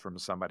learns from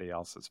somebody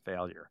else's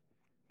failure.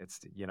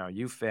 It's,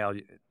 you fail,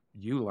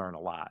 you learn a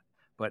lot,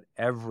 but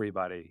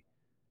everybody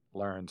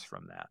learns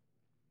from that.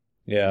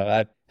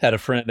 Yeah, I had a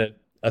friend at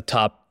a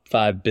top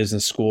 5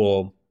 business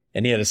school,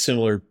 and he had a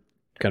similar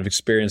kind of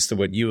experience to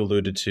what you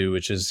alluded to,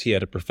 which is he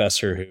had a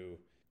professor who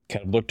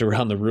kind of looked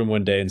around the room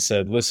one day and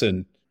said,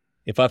 listen,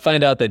 if I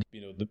find out that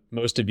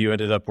most of you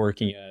ended up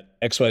working at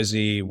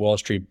XYZ Wall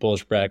Street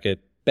bullish bracket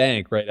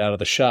bank right out of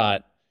the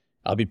shot,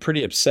 I'll be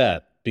pretty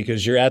upset,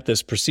 because you're at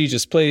this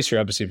prestigious place.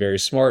 You're obviously very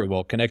smart,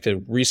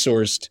 well-connected,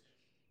 resourced.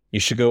 You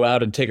should go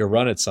out and take a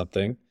run at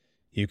something.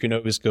 You can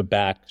always go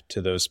back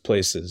to those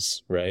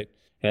places, right?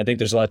 And I think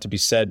there's a lot to be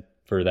said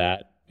for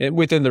that,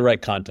 within the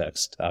right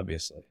context,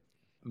 obviously.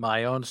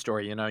 My own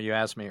story, you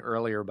asked me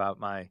earlier about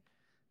my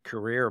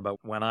career, but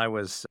when I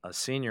was a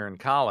senior in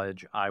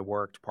college, I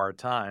worked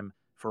part-time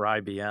for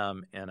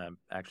IBM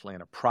actually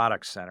in a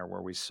product center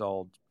where we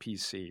sold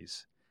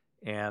PCs.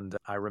 And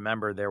I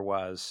remember there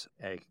was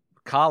a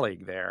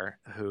colleague there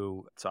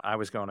so I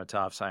was going to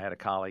Tufts. I had a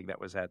colleague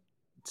that was at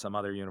some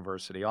other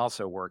university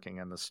also working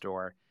in the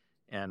store.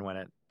 And when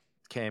it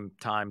came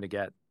time to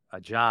get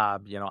a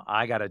job,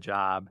 I got a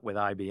job with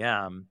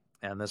IBM,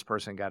 and this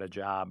person got a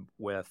job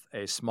with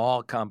a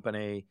small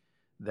company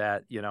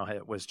that,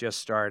 it was just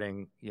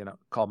starting,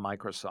 called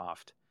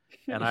Microsoft.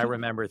 And I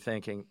remember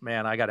thinking,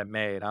 man, I got it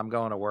made. I'm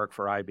going to work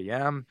for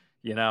IBM.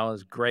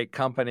 It's a great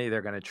company.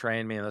 They're going to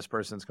train me. And this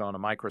person's going to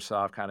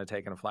Microsoft, kind of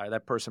taking a flyer.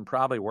 That person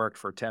probably worked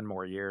for 10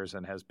 more years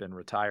and has been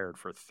retired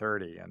for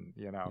 30. And,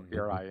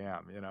 here I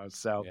am,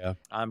 So yeah.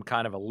 I'm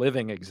kind of a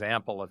living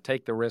example of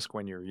take the risk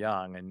when you're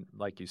young. And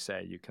like you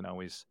say, you can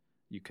always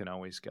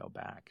go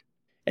back.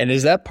 And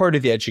is that part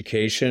of the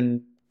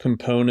education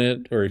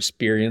component or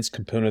experience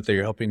component that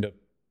you're helping to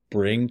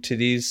bring to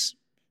these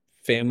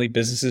family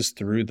businesses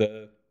through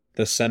the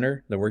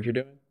center, the work you're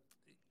doing?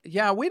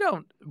 Yeah, we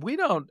don't,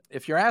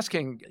 if you're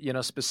asking,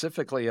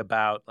 specifically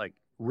about like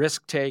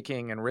risk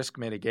taking and risk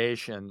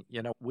mitigation,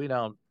 we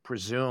don't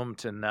presume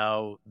to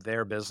know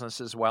their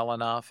businesses well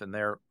enough and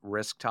their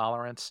risk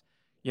tolerance.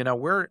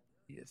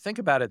 Think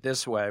about it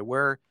this way,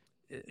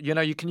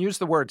 you can use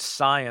the word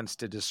science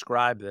to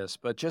describe this,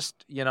 but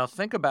just,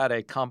 think about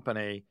a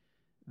company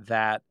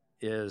that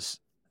is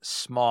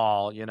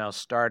small,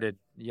 started,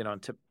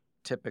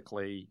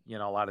 typically, a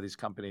lot of these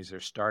companies are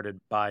started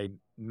by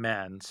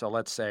men. So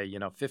let's say,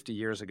 50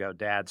 years ago,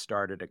 dad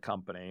started a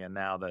company, and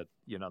now that,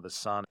 the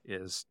son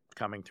is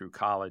coming through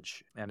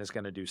college and is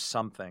going to do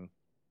something.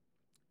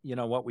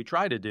 What we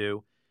try to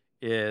do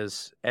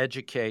is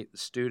educate the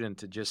student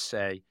to just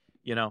say,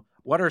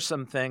 what are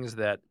some things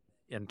that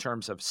in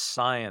terms of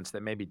science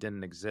that maybe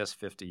didn't exist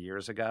 50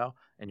 years ago,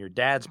 and your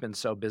dad's been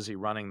so busy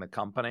running the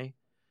company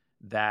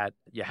that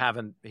he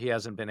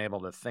hasn't been able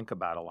to think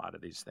about a lot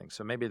of these things.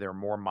 So maybe there are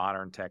more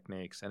modern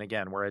techniques. And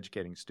again, we're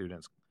educating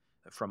students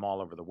from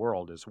all over the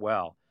world as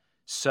well.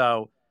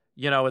 So,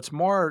 it's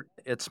more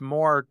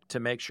to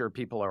make sure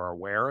people are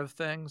aware of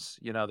things.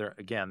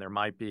 There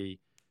might be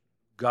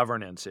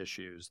governance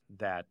issues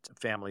that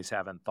families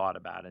haven't thought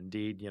about.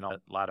 Indeed, a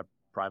lot of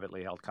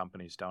privately held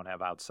companies don't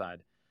have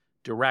outside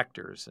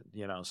directors,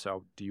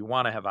 so do you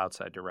want to have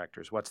outside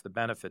directors? What's the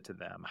benefit to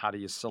them? How do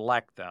you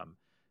select them?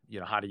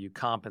 How do you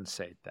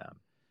compensate them?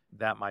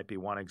 That might be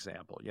one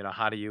example.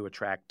 How do you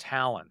attract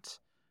talent?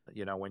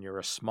 When you're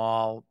a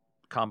small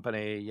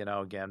company,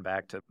 again,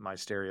 back to my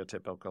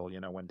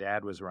stereotypical, when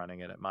dad was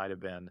running it might have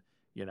been,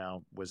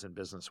 was in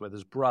business with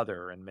his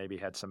brother and maybe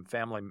had some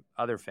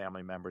other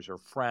family members or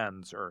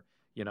friends or,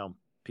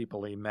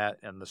 people he met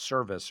in the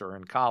service or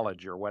in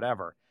college or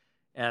whatever.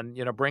 And,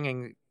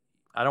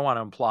 I don't want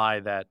to imply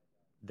that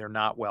they're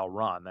not well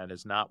run. That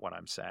is not what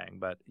I'm saying.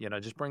 But,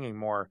 just bringing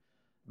more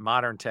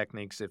modern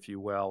techniques, if you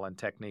will, and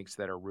techniques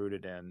that are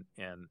rooted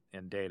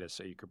in data,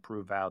 so you could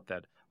prove out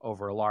that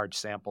over a large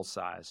sample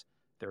size,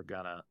 they're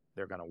gonna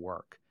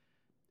work.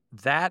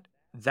 That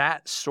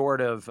sort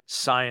of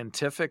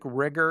scientific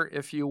rigor,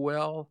 if you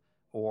will,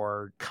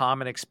 or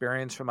common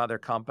experience from other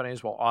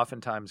companies will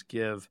oftentimes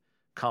give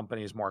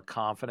companies more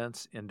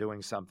confidence in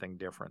doing something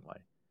differently.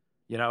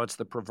 It's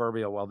the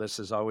proverbial, well, this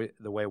is always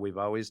the way we've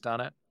always done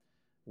it.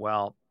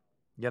 Well,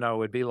 it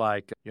would be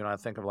like, I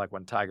think of like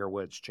when Tiger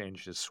Woods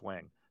changed his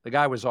swing. The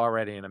guy was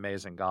already an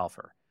amazing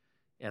golfer.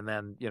 And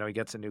then, he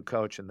gets a new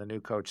coach, and the new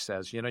coach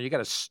says, you got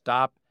to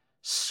stop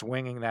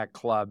swinging that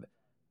club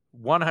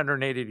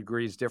 180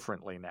 degrees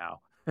differently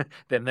now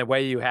than the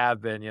way you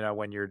have been,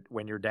 when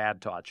your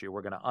dad taught you.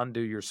 We're going to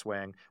undo your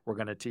swing. We're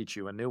going to teach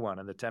you a new one.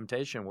 And the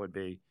temptation would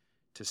be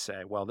to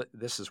say, well,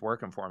 this is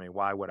working for me.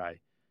 Why would I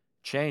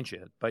change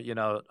it? But,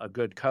 a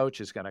good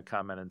coach is going to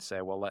come in and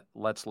say, well,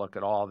 let's look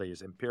at all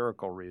these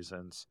empirical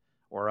reasons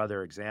or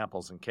other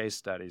examples and case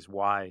studies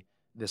why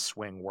this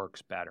swing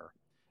works better.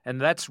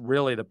 And that's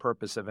really the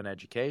purpose of an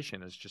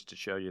education, is just to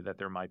show you that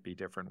there might be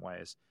different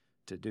ways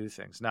to do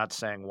things. Not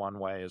saying one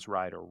way is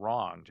right or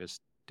wrong,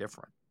 just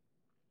different.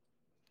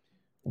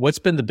 What's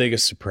been the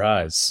biggest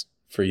surprise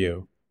for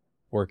you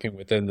working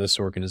within this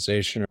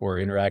organization or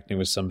interacting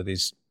with some of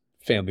these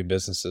family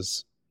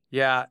businesses?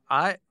 Yeah,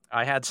 I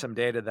had some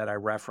data that I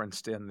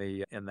referenced in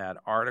that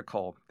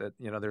article that,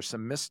 there's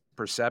some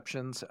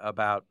misperceptions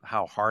about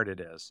how hard it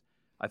is.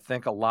 I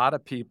think a lot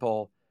of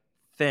people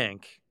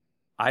think,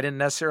 I didn't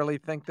necessarily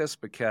think this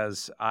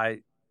because I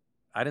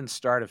didn't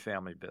start a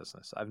family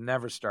business. I've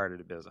never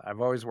started a business.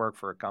 I've always worked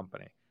for a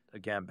company.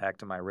 Again, back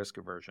to my risk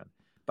aversion.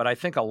 But I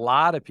think a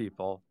lot of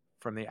people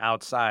from the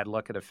outside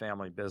look at a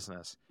family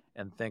business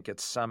and think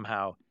it's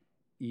somehow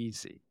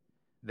easy.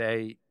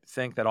 They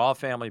think that all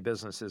family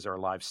businesses are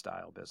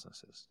lifestyle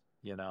businesses.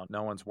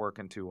 No one's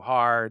working too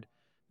hard.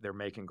 They're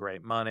making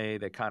great money.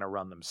 They kind of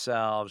run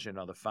themselves.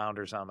 The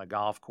founder's on the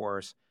golf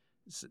course.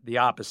 The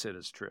opposite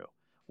is true.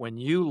 When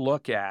you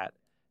look at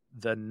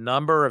the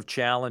number of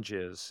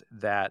challenges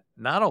that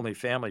not only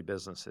family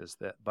businesses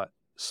but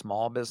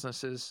small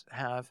businesses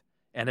have,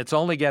 and it's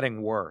only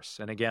getting worse.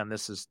 And again,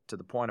 this is to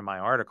the point of my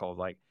article,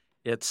 like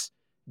it's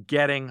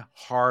getting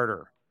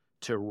harder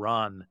to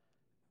run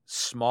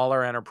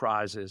smaller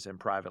enterprises and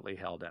privately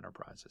held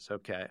enterprises.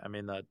 Okay, I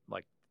mean, the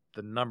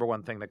number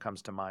one thing that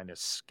comes to mind is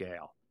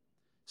scale.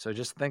 So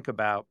just think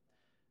about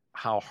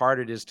how hard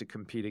it is to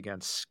compete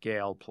against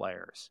scale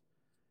players.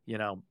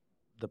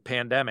 the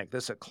pandemic.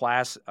 This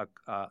is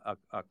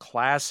a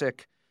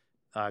classic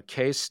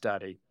case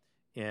study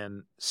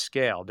in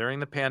scale. During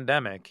the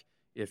pandemic,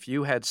 if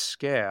you had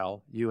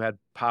scale, you had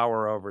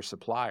power over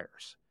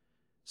suppliers.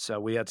 So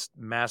we had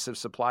massive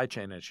supply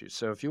chain issues.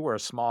 So if you were a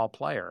small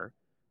player,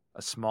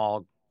 a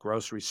small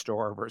grocery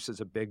store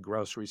versus a big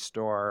grocery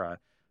store,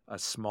 a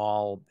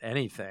small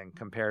anything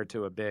compared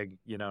to a big,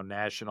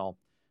 national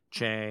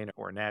chain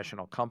or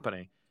national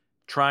company,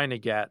 trying to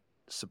get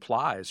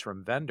supplies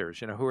from vendors,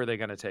 who are they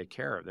going to take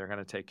care of? They're going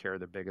to take care of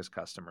the biggest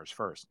customers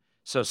first.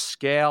 So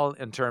scale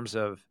in terms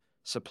of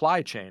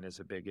supply chain is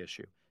a big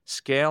issue.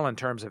 Scale in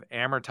terms of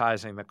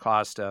amortizing the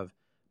cost of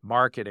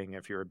marketing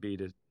if you're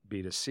a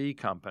B2C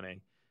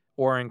company,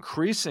 or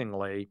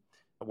increasingly,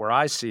 where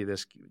I see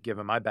this,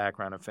 given my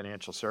background in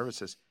financial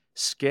services,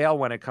 scale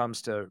when it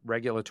comes to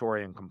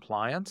regulatory and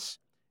compliance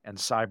and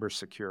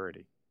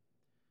cybersecurity.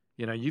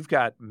 You've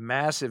got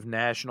massive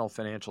national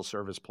financial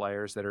service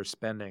players that are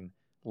spending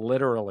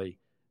literally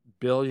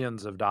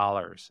billions of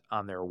dollars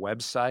on their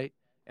website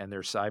and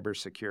their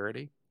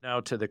cybersecurity. Now,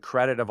 to the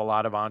credit of a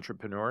lot of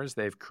entrepreneurs,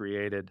 they've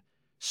created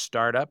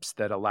startups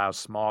that allow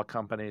small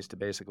companies to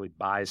basically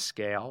buy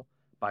scale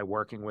by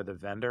working with a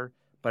vendor,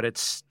 but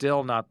it's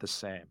still not the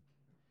same.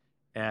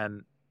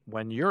 And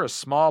when you're a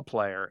small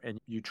player and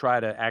you try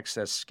to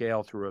access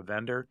scale through a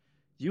vendor,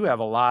 you have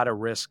a lot of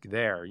risk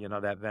there.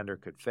 That vendor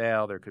could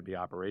fail. There could be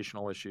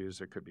operational issues.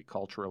 There could be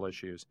cultural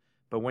issues.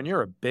 But when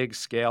you're a big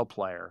scale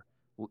player,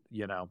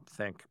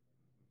 think,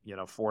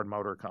 Ford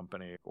Motor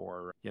Company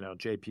or,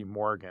 JP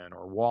Morgan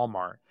or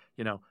Walmart,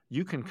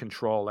 you can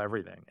control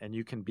everything and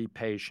you can be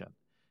patient.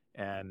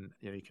 And,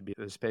 you can be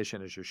as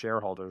patient as your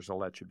shareholders will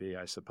let you be,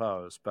 I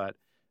suppose. But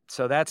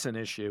so that's an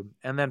issue.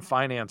 And then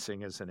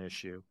financing is an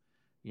issue.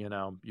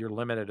 You're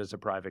limited as a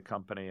private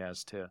company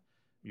as to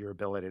your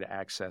ability to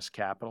access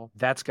capital.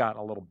 That's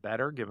gotten a little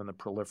better given the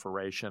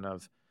proliferation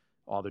of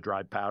all the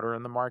dry powder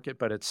in the market,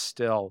 but it's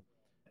still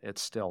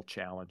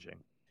challenging.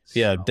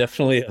 Yeah,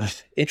 definitely an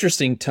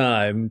interesting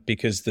time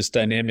because this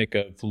dynamic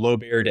of low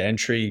barrier to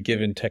entry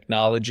given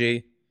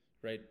technology,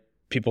 right?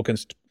 People can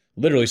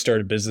literally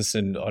start a business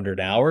in under an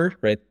hour,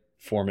 right?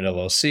 Form an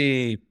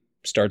LLC,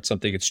 start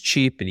something that's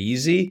cheap and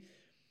easy.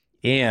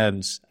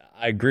 And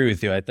I agree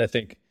with you. I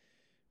think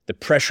the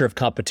pressure of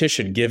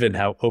competition, given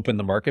how open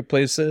the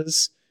marketplace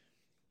is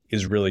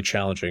really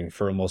challenging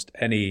for almost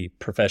any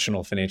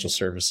professional financial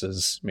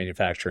services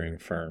manufacturing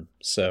firm.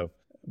 So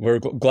we're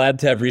glad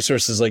to have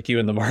resources like you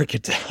in the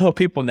market to help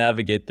people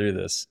navigate through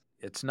this.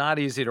 It's not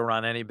easy to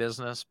run any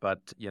business,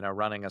 but,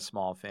 running a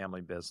small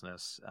family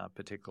business,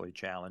 particularly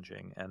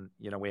challenging. And,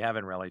 we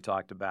haven't really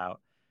talked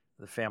about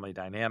the family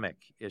dynamic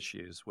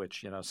issues,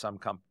 which, some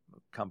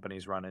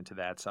companies run into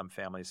that. Some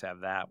families have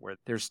that where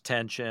there's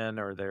tension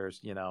or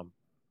there's,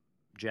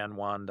 Gen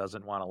 1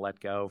 doesn't want to let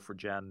go for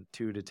Gen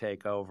 2 to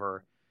take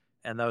over.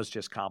 And those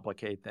just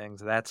complicate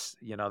things. That's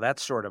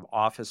sort of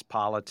office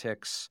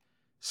politics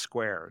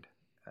squared.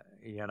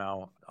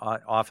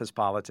 Office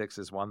politics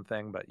is one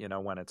thing, but,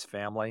 when it's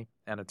family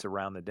and it's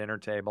around the dinner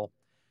table,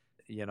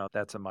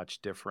 that's a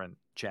much different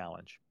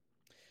challenge.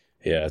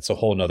 Yeah, it's a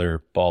whole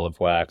nother ball of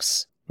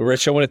wax. But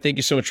Rich, I want to thank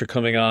you so much for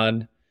coming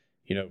on.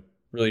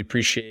 Really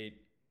appreciate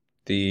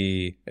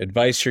the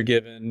advice you're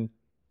giving,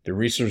 the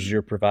resources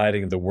you're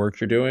providing, the work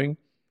you're doing.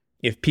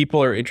 If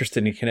people are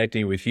interested in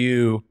connecting with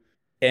you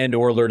and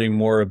or learning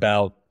more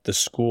about the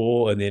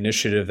school and the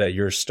initiative that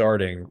you're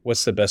starting,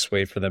 what's the best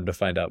way for them to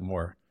find out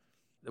more?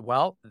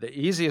 Well, the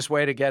easiest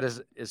way to get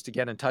is to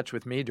get in touch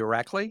with me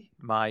directly.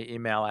 My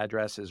email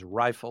address is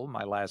Ryffel,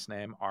 my last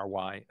name,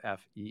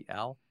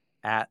 Ryfel,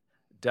 at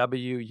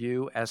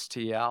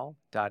wustl.edu,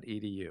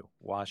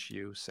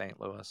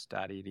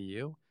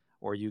 washustlouis.edu,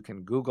 or you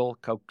can Google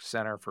Koch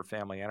Center for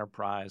Family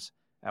Enterprise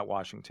at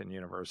Washington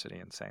University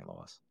in St.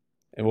 Louis.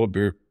 And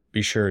we'll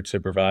be sure to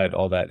provide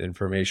all that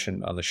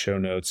information on the show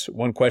notes.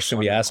 One question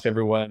we ask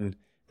everyone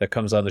that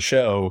comes on the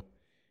show,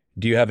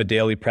 do you have a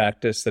daily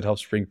practice that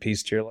helps bring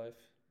peace to your life?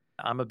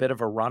 I'm a bit of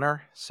a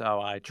runner,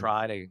 so I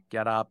try to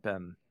get up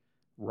and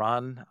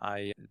run.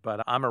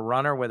 But I'm a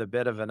runner with a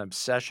bit of an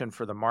obsession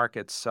for the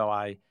markets, so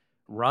I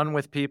run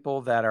with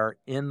people that are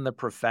in the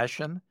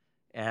profession,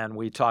 and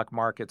we talk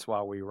markets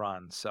while we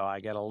run. So I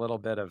get a little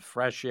bit of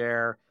fresh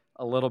air,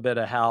 a little bit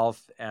of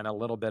health, and a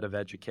little bit of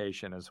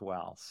education as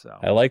well. So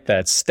I like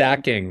that,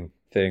 stacking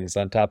things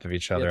on top of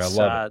each other. I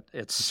love it.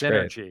 It's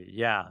synergy. Great.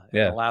 Yeah.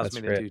 It allows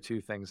me to do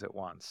two things at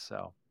once.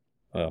 So.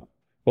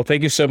 Well,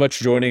 thank you so much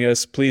for joining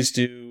us. Please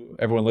do,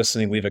 everyone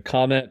listening, leave a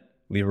comment,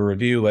 leave a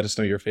review. Let us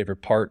know your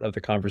favorite part of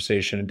the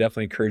conversation, and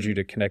definitely encourage you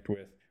to connect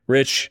with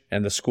Rich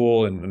and the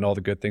school and all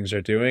the good things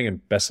they're doing.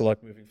 And best of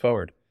luck moving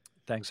forward.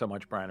 Thanks so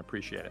much, Brian.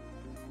 Appreciate it.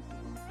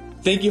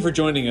 Thank you for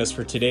joining us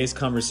for today's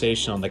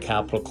conversation on the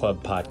Capital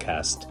Club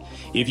podcast.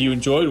 If you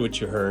enjoyed what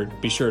you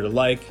heard, be sure to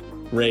like,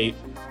 rate,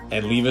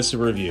 and leave us a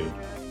review.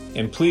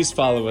 And please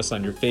follow us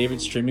on your favorite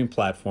streaming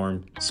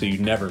platform so you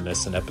never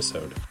miss an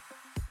episode.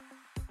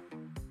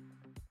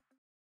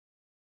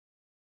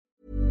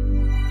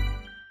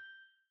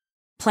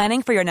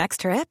 Planning for your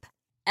next trip?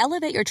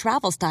 Elevate your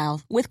travel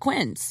style with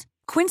Quince.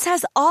 Quince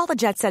has all the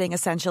jet-setting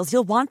essentials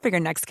you'll want for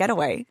your next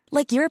getaway,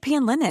 like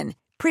European linen,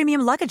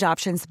 premium luggage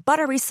options,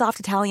 buttery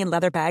soft Italian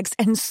leather bags,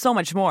 and so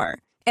much more.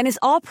 And is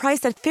all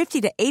priced at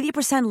 50 to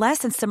 80% less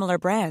than similar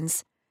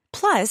brands.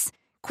 Plus,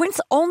 Quince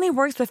only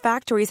works with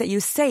factories that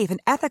use safe and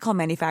ethical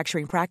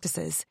manufacturing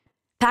practices.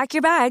 Pack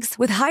your bags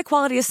with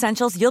high-quality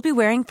essentials you'll be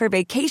wearing for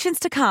vacations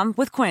to come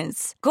with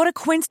Quince. Go to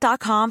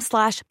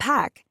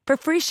quince.com/pack for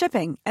free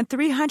shipping and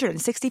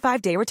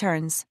 365-day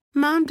returns.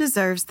 Mom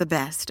deserves the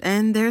best,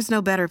 and there's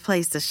no better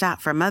place to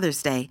shop for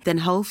Mother's Day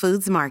than Whole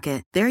Foods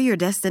Market. They're your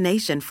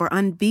destination for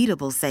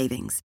unbeatable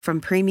savings, from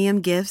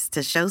premium gifts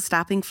to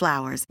show-stopping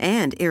flowers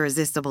and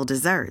irresistible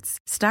desserts.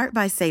 Start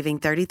by saving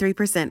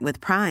 33% with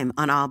Prime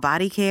on all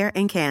body care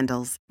and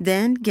candles.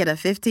 Then get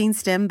a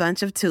 15-stem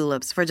bunch of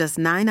tulips for just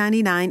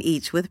 $9.99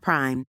 each with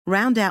Prime.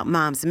 Round out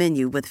Mom's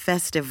menu with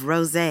festive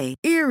rosé,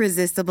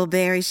 irresistible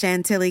berry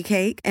chantilly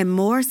cake, and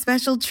more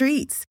special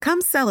treats.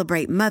 Come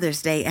celebrate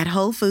Mother's Day at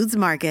Whole Foods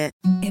Market.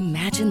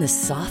 Imagine the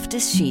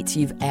softest sheets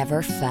you've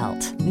ever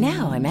felt.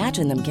 Now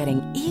imagine them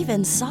getting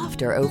even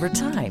softer over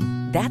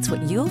time. That's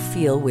what you'll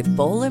feel with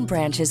Boll &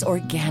 Branch's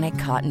organic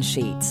cotton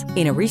sheets.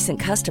 In a recent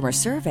customer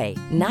survey,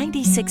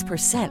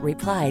 96%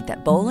 replied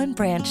that Boll &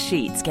 Branch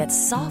sheets get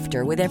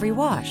softer with every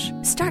wash.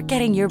 Start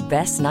getting your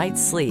best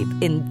night's sleep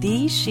in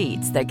these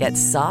sheets that get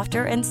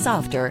softer and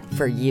softer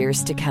for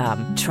years to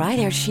come. Try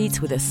their sheets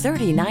with a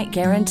 30-night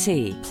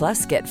guarantee.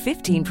 Plus, get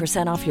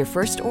 15% off your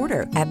first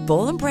order at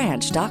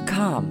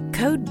bollandbranch.com.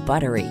 Code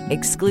BUTTERY.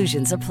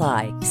 Exclusions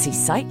apply. See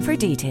site for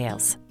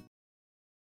details.